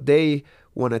tell me what they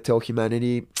want to tell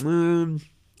humanity,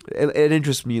 it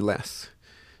interests me less.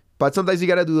 But sometimes you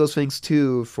gotta do those things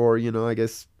too for, you know, I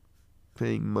guess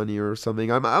paying money or something.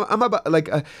 I'm about like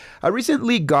I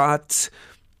recently got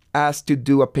asked to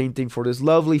do a painting for this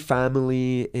lovely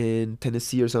family in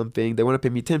Tennessee or something. They want to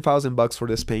pay me $10,000 for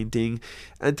this painting,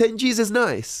 and 10 G's is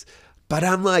nice. But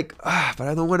I'm like, but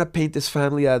I don't want to paint this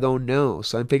family I don't know.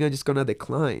 So I think I'm just gonna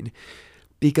decline.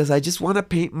 Because I just want to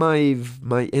paint my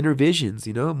inner visions,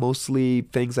 you know, mostly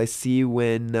things I see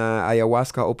when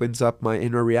ayahuasca opens up my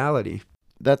inner reality.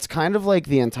 That's kind of like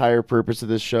the entire purpose of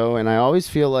this show, and I always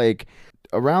feel like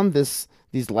around these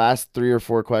last 3 or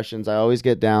 4 questions, I always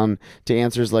get down to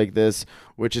answers like this,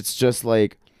 which it's just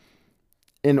like,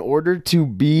 in order to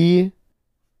be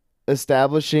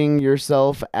establishing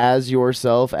yourself, as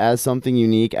something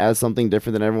unique, as something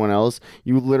different than everyone else,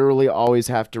 you literally always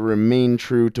have to remain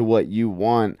true to what you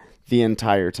want the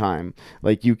entire time.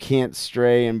 Like, you can't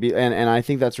stray and be, and I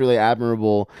think that's really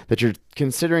admirable that you're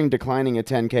considering declining a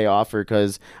 10K offer,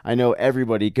 because I know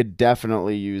everybody could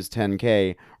definitely use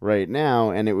 10K right now,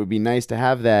 and it would be nice to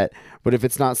have that. But if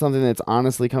it's not something that's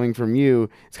honestly coming from you,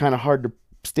 it's kind of hard to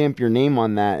stamp your name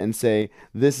on that and say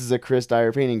this is a Chris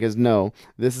Dyer painting, because no,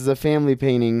 this is a family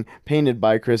painting painted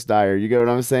by Chris Dyer. You get what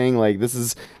I'm saying? Like, this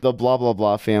is the blah blah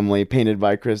blah family painted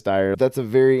by Chris Dyer. That's a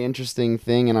very interesting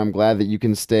thing, and I'm glad that you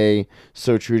can stay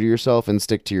so true to yourself and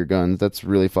stick to your guns. That's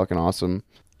really fucking awesome.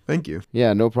 Thank you.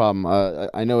 Yeah, no problem.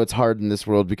 I know it's hard in this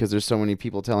world because there's so many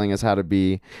people telling us how to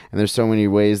be, and there's so many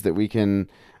ways that we can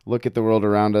look at the world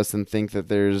around us and think that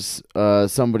there's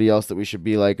somebody else that we should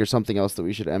be like or something else that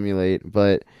we should emulate.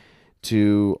 But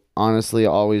to honestly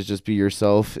always just be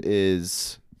yourself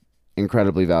is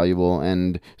incredibly valuable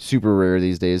and super rare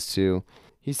these days too.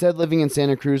 He said living in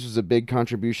Santa Cruz was a big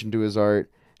contribution to his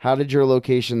art. How did your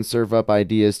location serve up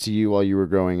ideas to you while you were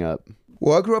growing up?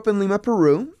 Well, I grew up in Lima,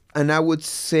 Peru. And I would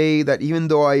say that even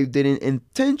though I didn't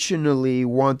intentionally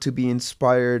want to be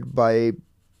inspired by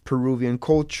Peruvian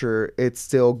culture, it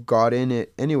still got in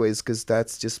it anyways, because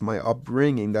that's just my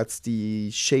upbringing. That's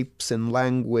the shapes and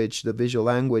language, the visual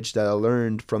language that I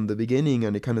learned from the beginning,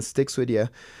 and it kind of sticks with you.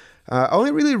 I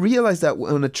only really realized that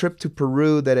on a trip to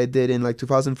Peru that I did in like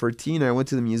 2014. I went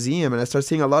to the museum and I started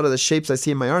seeing a lot of the shapes I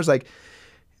see in my art. I was like,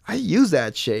 I use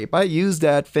that shape. I use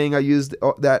that thing. I used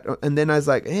that. And then I was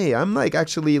like, hey, I'm like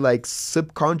actually like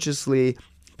subconsciously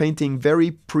painting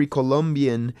very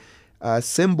pre-Columbian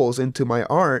symbols into my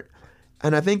art.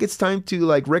 And I think it's time to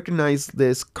like recognize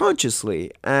this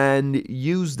consciously and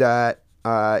use that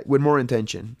with more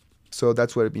intention. So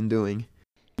that's what I've been doing.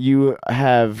 You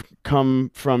have come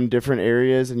from different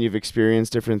areas and you've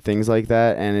experienced different things like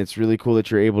that. And it's really cool that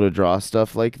you're able to draw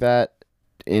stuff like that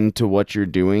into what you're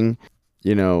doing.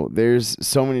 You know, there's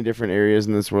so many different areas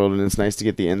in this world, and it's nice to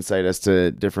get the insight as to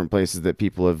different places that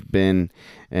people have been.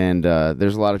 And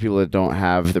there's a lot of people that don't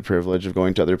have the privilege of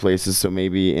going to other places, so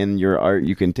maybe in your art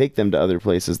you can take them to other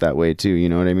places that way too, you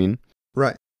know what I mean?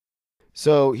 Right.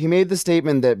 So he made the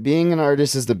statement that being an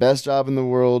artist is the best job in the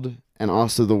world and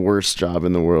also the worst job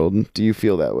in the world. Do you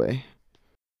feel that way?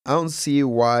 I don't see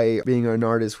why being an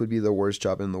artist would be the worst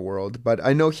job in the world, but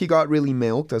I know he got really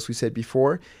milked, as we said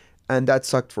before. And that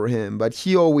sucked for him. But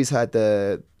he always had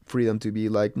the freedom to be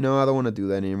like, no, I don't want to do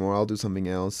that anymore. I'll do something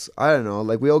else. I don't know.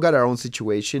 Like, we all got our own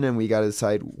situation and we got to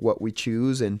decide what we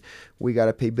choose. And we got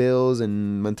to pay bills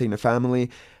and maintain a family.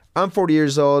 I'm 40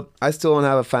 years old. I still don't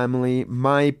have a family.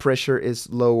 My pressure is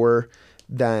lower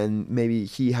than maybe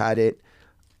he had it.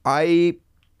 I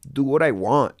do what I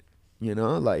want,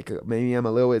 like maybe I'm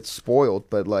a little bit spoiled,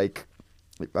 but like,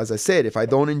 as I said, if I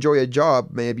don't enjoy a job,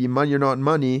 maybe money or not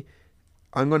money,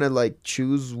 I'm gonna like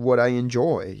choose what I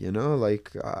enjoy,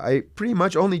 like I pretty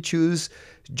much only choose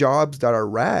jobs that are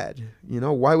rad.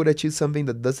 Why would I choose something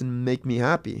that doesn't make me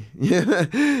happy?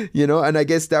 And I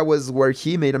guess that was where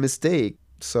he made a mistake.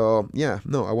 So yeah,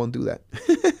 no, I won't do that.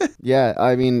 Yeah,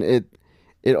 I mean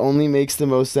it only makes the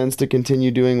most sense to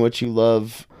continue doing what you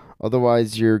love.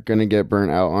 Otherwise, you're going to get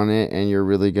burnt out on it, and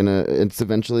it's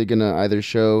eventually going to either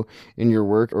show in your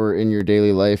work or in your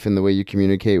daily life in the way you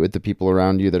communicate with the people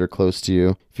around you that are close to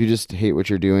you. If you just hate what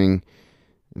you're doing,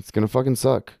 it's going to fucking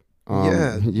suck.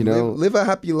 Yeah, live a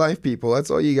happy life, people.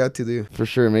 That's all you got to do. For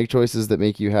sure. Make choices that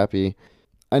make you happy.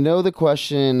 I know the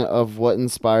question of what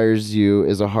inspires you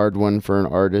is a hard one for an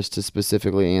artist to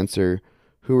specifically answer.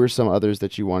 Who are some others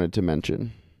that you wanted to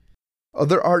mention?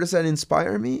 Other artists that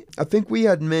inspire me? I think we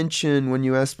had mentioned, when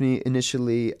you asked me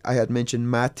initially, I had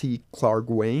mentioned Matty Clark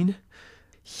Wayne.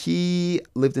 He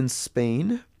lived in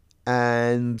Spain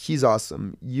and he's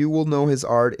awesome. You will know his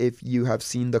art if you have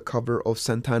seen the cover of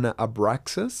Santana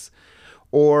Abraxas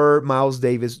or Miles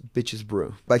Davis Bitches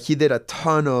Brew. Like, he did a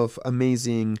ton of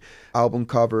amazing album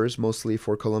covers, mostly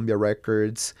for Columbia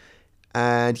Records.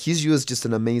 And he's just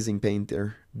an amazing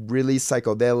painter. Really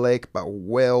psychedelic, but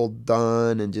well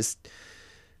done and just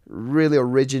really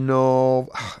original.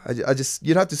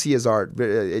 You'd have to see his art.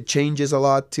 It changes a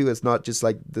lot too. It's not just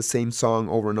like the same song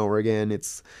over and over again.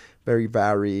 It's very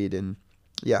varied and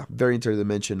yeah, very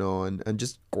interdimensional and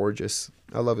just gorgeous.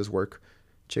 I love his work.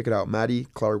 Check it out. Matty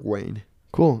Clark Wayne.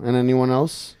 Cool. And anyone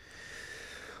else?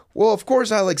 Well, of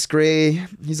course, Alex Gray.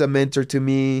 He's a mentor to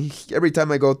me. Every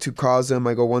time I go to COSM,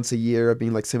 I go once a year. I've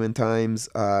been like 7 times.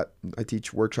 I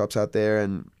teach workshops out there,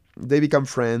 and they become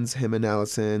friends, him and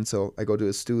Allison. So I go to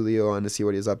his studio and to see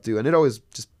what he's up to. And it always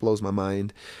just blows my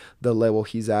mind, the level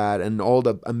he's at and all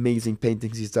the amazing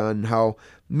paintings he's done, how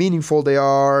meaningful they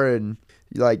are. And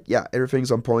like, yeah,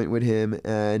 everything's on point with him.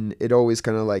 And it always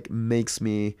kind of like makes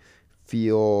me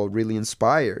feel really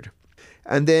inspired.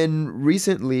 And then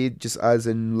recently, just as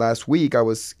in last week, I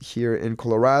was here in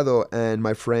Colorado and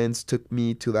my friends took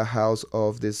me to the house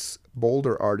of this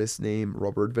Boulder artist named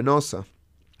Robert Venosa.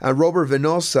 And Robert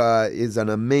Venosa is an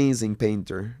amazing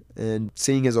painter, and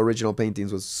seeing his original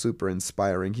paintings was super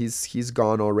inspiring. He's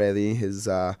gone already. His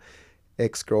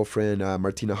ex-girlfriend,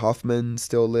 Martina Hoffman,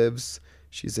 still lives.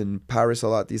 She's in Paris a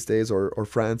lot these days, or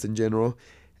France in general.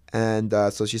 And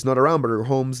so she's not around, but her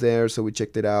home's there. So we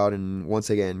checked it out. And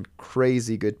once again,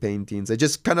 crazy good paintings. I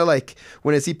just kind of like,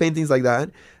 when I see paintings like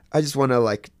that, I just want to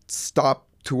like stop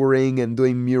touring and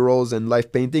doing murals and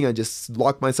live painting. I just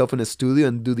lock myself in a studio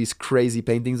and do these crazy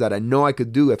paintings that I know I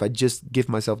could do if I just give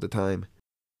myself the time.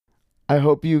 I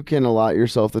hope you can allot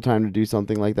yourself the time to do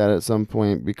something like that at some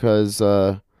point, because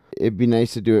it'd be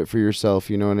nice to do it for yourself.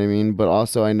 You know what I mean? But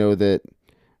also I know that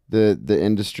the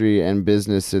industry and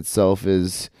business itself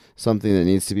is something that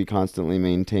needs to be constantly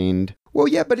maintained. Well,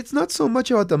 yeah, but it's not so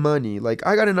much about the money. Like,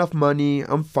 I got enough money.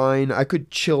 I'm fine. I could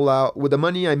chill out. With the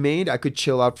money I made, I could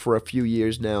chill out for a few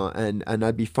years now and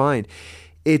I'd be fine.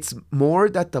 It's more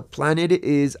that the planet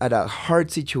is at a hard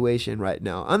situation right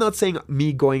now. I'm not saying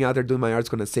me going out there doing my art's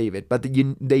going to save it, but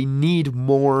they need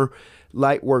more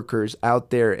light workers out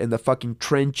there in the fucking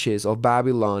trenches of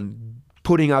Babylon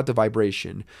putting out the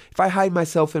vibration. If I hide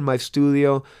myself in my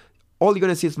studio, all you're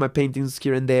going to see is my paintings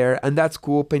here and there, and that's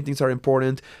cool. Paintings are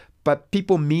important. But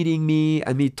people meeting me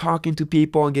and me talking to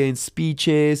people and getting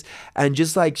speeches and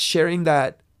just like sharing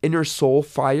that inner soul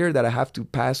fire that I have to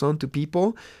pass on to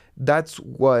people, that's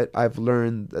what I've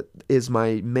learned that is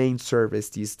my main service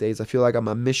these days. I feel like I'm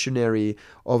a missionary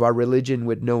of a religion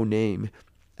with no name.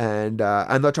 And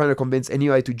I'm not trying to convince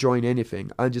anybody to join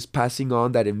anything. I'm just passing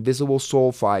on that invisible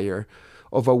soul fire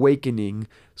of awakening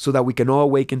so that we can all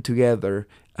awaken together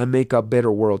and make a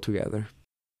better world together.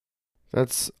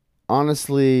 That's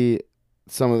honestly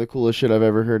some of the coolest shit I've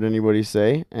ever heard anybody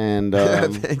say. And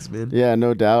thanks, man. Yeah,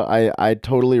 no doubt. I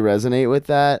totally resonate with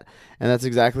that. And that's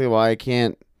exactly why I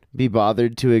can't be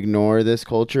bothered to ignore this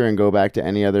culture and go back to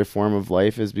any other form of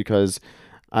life, is because,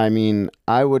 I mean,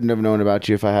 I wouldn't have known about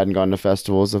you if I hadn't gone to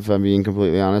festivals, if I'm being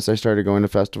completely honest. I started going to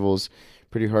festivals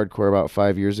pretty hardcore about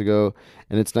 5 years ago,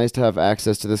 and it's nice to have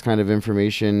access to this kind of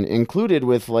information included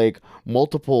with like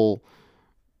multiple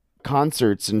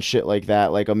concerts and shit like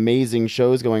that, like amazing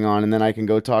shows going on, and then I can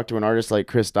go talk to an artist like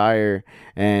Chris Dyer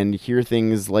and hear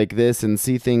things like this and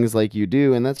see things like you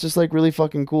do, and that's just like really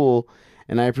fucking cool.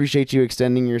 And I appreciate you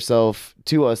extending yourself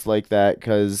to us like that,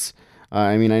 because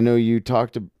I mean, I know you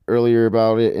talked earlier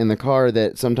about it in the car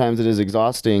that sometimes it is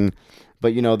exhausting,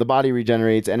 but the body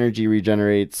regenerates, energy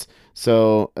regenerates.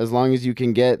 So as long as you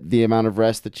can get the amount of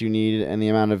rest that you need and the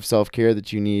amount of self-care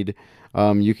that you need,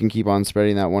 you can keep on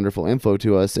spreading that wonderful info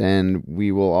to us, and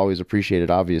we will always appreciate it,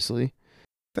 obviously.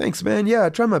 Thanks, man. Yeah, I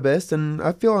try my best, and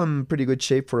I feel I'm in pretty good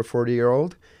shape for a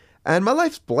 40-year-old. And my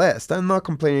life's blessed. I'm not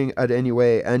complaining at any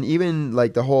way. And even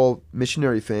like the whole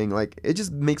missionary thing, like it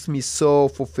just makes me so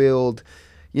fulfilled.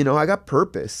 I got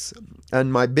purpose.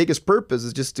 And my biggest purpose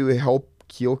is just to help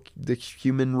heal the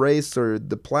human race or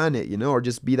the planet, or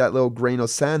just be that little grain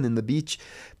of sand in the beach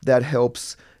that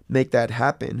helps make that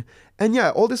happen. And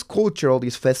yeah, all this culture, all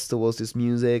these festivals, this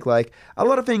music, like a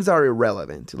lot of things are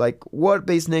irrelevant. Like what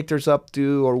Bass Nectar's up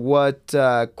to or what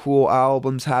cool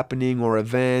albums happening or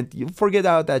event. You forget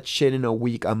out that shit in a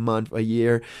week, a month, a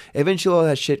year. Eventually all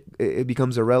that shit it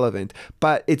becomes irrelevant.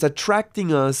 But it's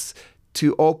attracting us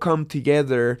to all come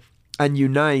together and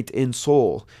unite in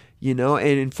soul, and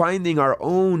in finding our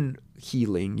own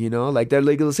healing, like the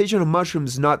legalization of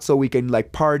mushrooms is not so we can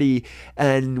like party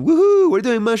and woohoo, we're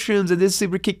doing mushrooms and this is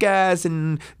super kick-ass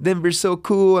and Denver's so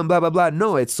cool and blah blah blah.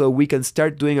 No, it's so we can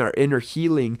start doing our inner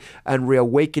healing and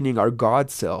reawakening our God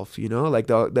self, like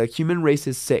the human race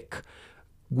is sick.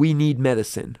 We need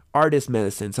medicine. Art is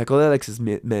medicine. Psychedelics is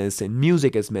medicine.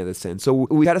 Music is medicine. So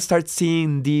we got to start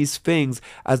seeing these things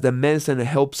as the medicine that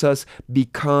helps us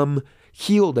become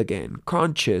healed again,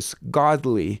 conscious,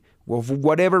 godly. Well,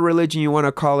 whatever religion you want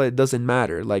to call it, doesn't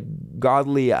matter. Like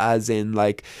godly as in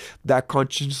like that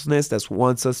consciousness that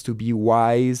wants us to be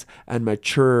wise and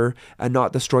mature and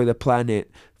not destroy the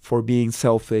planet for being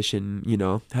selfish and,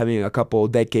 having a couple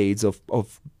decades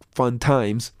of fun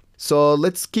times. So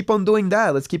let's keep on doing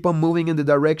that. Let's keep on moving in the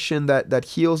direction that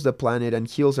heals the planet and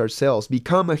heals ourselves.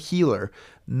 Become a healer,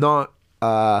 not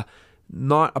a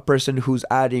person who's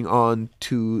adding on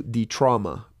to the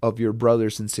trauma of your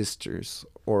brothers and sisters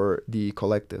or the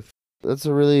collective. That's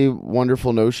a really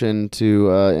wonderful notion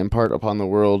to impart upon the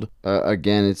world.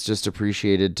 Again, it's just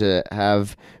appreciated to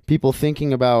have people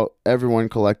thinking about everyone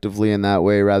collectively in that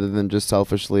way rather than just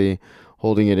selfishly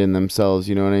holding it in themselves.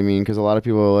 You know what I mean? Because a lot of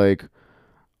people are like,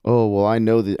 oh, well, I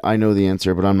know the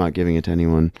answer, but I'm not giving it to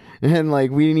anyone. And like,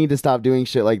 we need to stop doing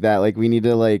shit like that. Like, we need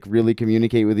to like really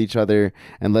communicate with each other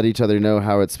and let each other know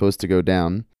how it's supposed to go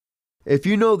down. If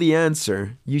you know the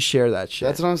answer, you share that shit.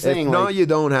 That's what I'm saying. If not, you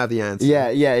don't have the answer.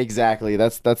 Yeah, exactly.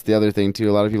 That's the other thing too.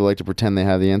 A lot of people like to pretend they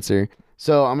have the answer.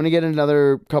 So I'm going to get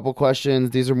another couple questions.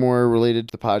 These are more related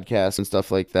to the podcast and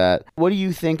stuff like that. What do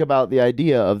you think about the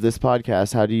idea of this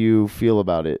podcast? How do you feel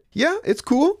about it? Yeah, it's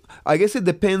cool. I guess it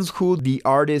depends who the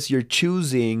artist you're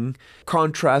choosing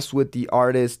contrasts with the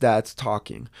artist that's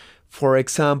talking. For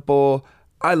example,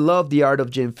 I love the art of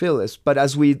Jim Phillips, but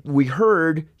as we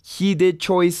heard, he did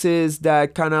choices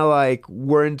that kind of like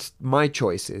weren't my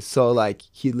choices. So like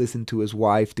he listened to his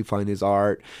wife to find his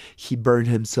art. He burned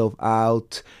himself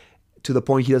out to the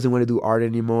point he doesn't want to do art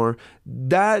anymore.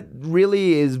 That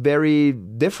really is very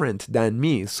different than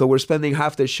me. So we're spending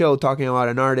half the show talking about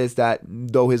an artist that,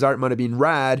 though his art might have been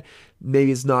rad,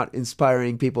 maybe it's not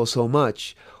inspiring people so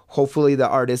much. Hopefully the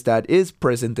artist that is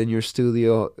present in your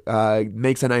studio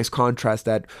makes a nice contrast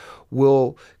that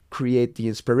will create the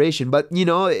inspiration. But,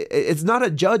 it's not a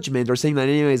judgment or saying that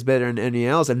anyone is better than anyone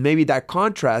else. And maybe that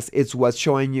contrast is what's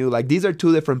showing you, like, these are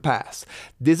two different paths.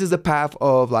 This is the path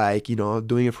of, like,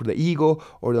 doing it for the ego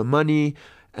or the money,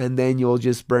 and then you'll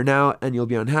just burn out and you'll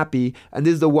be unhappy. And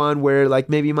this is the one where, like,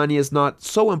 maybe money is not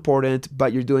so important,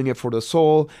 but you're doing it for the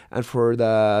soul and for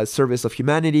the service of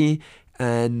humanity.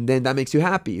 And then that makes you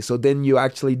happy. So then you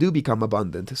actually do become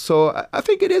abundant. So I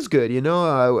think it is good,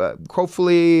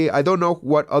 hopefully, I don't know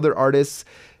what other artists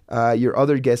your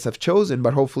other guests have chosen,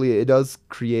 but hopefully it does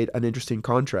create an interesting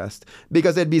contrast.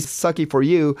 Because it'd be sucky for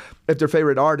you if their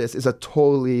favorite artist is a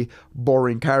totally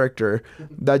boring character.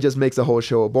 That just makes the whole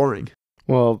show boring.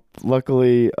 Well,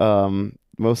 luckily,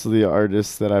 most of the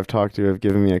artists that I've talked to have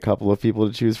given me a couple of people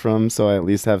to choose from, so I at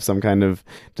least have some kind of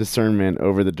discernment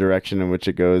over the direction in which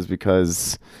it goes,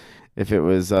 because if it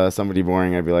was somebody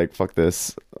boring, I'd be like, fuck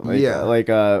this.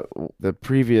 The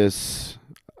previous,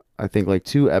 I think like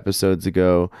 2 episodes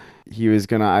ago, he was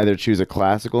going to either choose a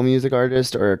classical music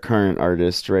artist or a current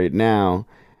artist right now.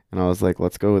 And I was like,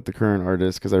 let's go with the current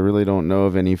artist, because I really don't know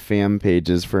of any fan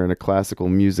pages for a classical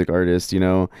music artist. I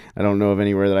don't know of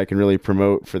anywhere that I can really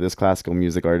promote for this classical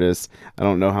music artist. I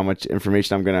don't know how much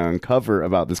information I'm going to uncover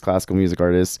about this classical music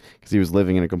artist, because he was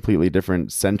living in a completely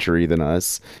different century than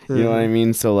us. You know what I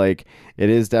mean? So like, it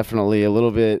is definitely a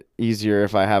little bit easier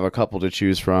if I have a couple to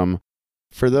choose from.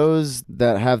 For those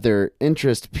that have their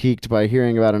interest piqued by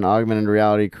hearing about an augmented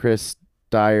reality Chris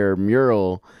Dyer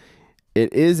mural.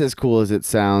 It is as cool as it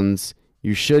sounds.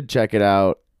 You should check it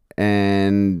out,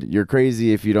 and you're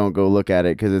crazy if you don't go look at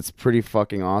it because it's pretty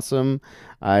fucking awesome.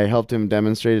 I helped him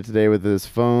demonstrate it today with his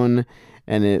phone,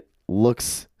 and it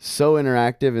looks so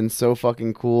interactive and so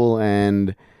fucking cool,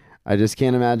 and I just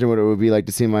can't imagine what it would be like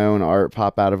to see my own art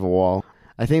pop out of a wall.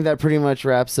 I think that pretty much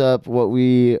wraps up what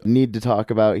we need to talk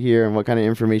about here and what kind of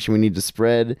information we need to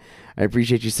spread. I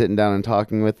appreciate you sitting down and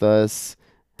talking with us.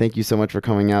 Thank you so much for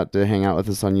coming out to hang out with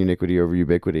us on Uniquity over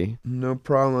Ubiquity. No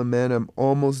problem, man. I'm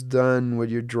almost done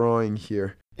with your drawing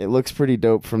here. It looks pretty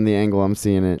dope from the angle I'm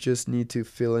seeing it. Just need to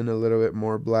fill in a little bit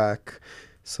more black.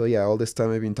 So yeah, all this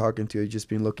time I've been talking to you, I've just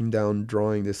been looking down,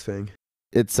 drawing this thing.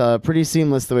 It's pretty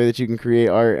seamless the way that you can create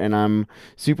art, and I'm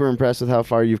super impressed with how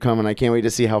far you've come, and I can't wait to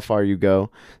see how far you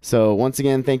go. So once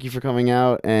again, thank you for coming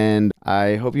out, and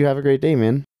I hope you have a great day,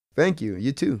 man. Thank you.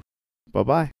 You too.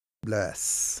 Bye-bye.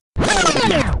 Bless.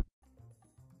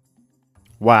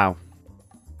 Wow.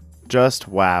 Just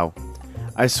wow.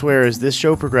 I swear, as this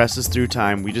show progresses through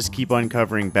time, we just keep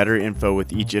uncovering better info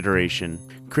with each iteration.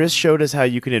 Chris showed us how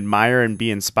you can admire and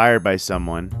be inspired by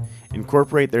someone,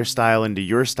 incorporate their style into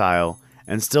your style,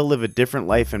 and still live a different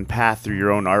life and path through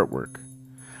your own artwork.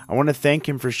 I want to thank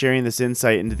him for sharing this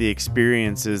insight into the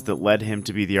experiences that led him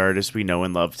to be the artist we know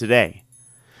and love today.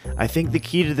 I think the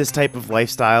key to this type of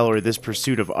lifestyle or this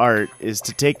pursuit of art is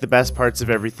to take the best parts of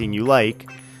everything you like,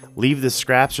 leave the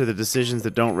scraps or the decisions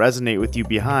that don't resonate with you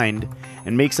behind,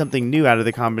 and make something new out of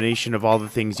the combination of all the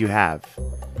things you have.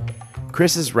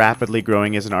 Chris is rapidly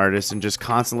growing as an artist and just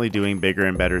constantly doing bigger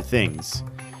and better things.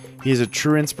 He is a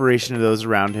true inspiration to those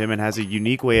around him and has a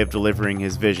unique way of delivering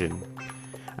his vision.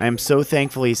 I am so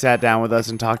thankful he sat down with us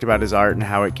and talked about his art and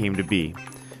how it came to be.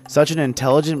 Such an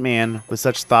intelligent man with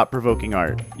such thought-provoking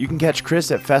art. You can catch Chris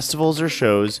at festivals or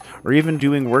shows, or even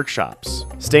doing workshops.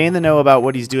 Stay in the know about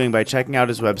what he's doing by checking out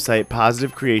his website,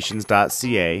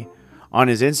 positivecreations.ca, on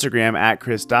his Instagram at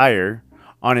Chris Dyer,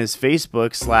 on his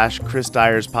Facebook /Chris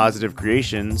Dyer's Positive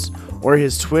Creations, or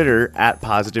his Twitter at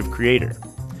Positive Creator.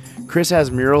 Chris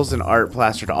has murals and art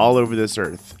plastered all over this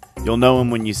earth. You'll know him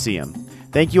when you see him.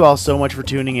 Thank you all so much for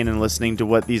tuning in and listening to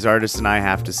what these artists and I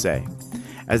have to say.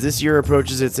 As this year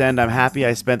approaches its end, I'm happy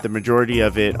I spent the majority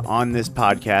of it on this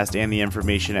podcast and the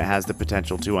information it has the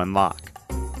potential to unlock.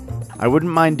 I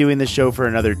wouldn't mind doing this show for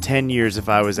another 10 years if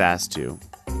I was asked to.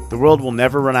 The world will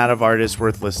never run out of artists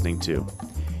worth listening to.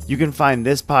 You can find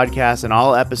this podcast and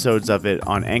all episodes of it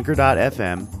on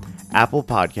Anchor.fm, Apple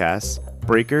Podcasts,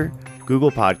 Breaker,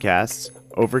 Google Podcasts,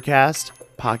 Overcast,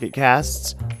 Pocket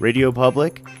Casts, Radio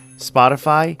Public,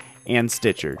 Spotify, and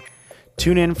Stitcher.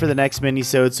 Tune in for the next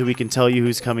minisode so we can tell you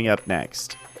who's coming up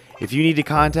next. If you need to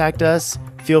contact us,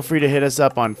 feel free to hit us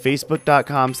up on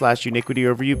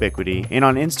Facebook.com/UniquityOverUbiquity and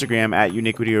on Instagram at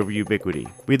UniquityOverUbiquity.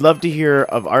 We'd love to hear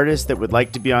of artists that would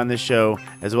like to be on this show,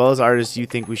 as well as artists you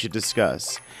think we should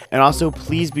discuss. And also,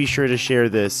 please be sure to share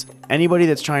this. Anybody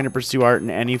that's trying to pursue art in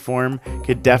any form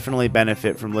could definitely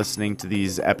benefit from listening to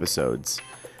these episodes.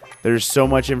 There's so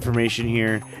much information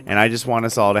here, and I just want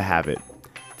us all to have it.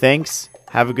 Thanks,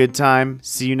 have a good time,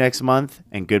 see you next month,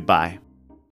 and goodbye.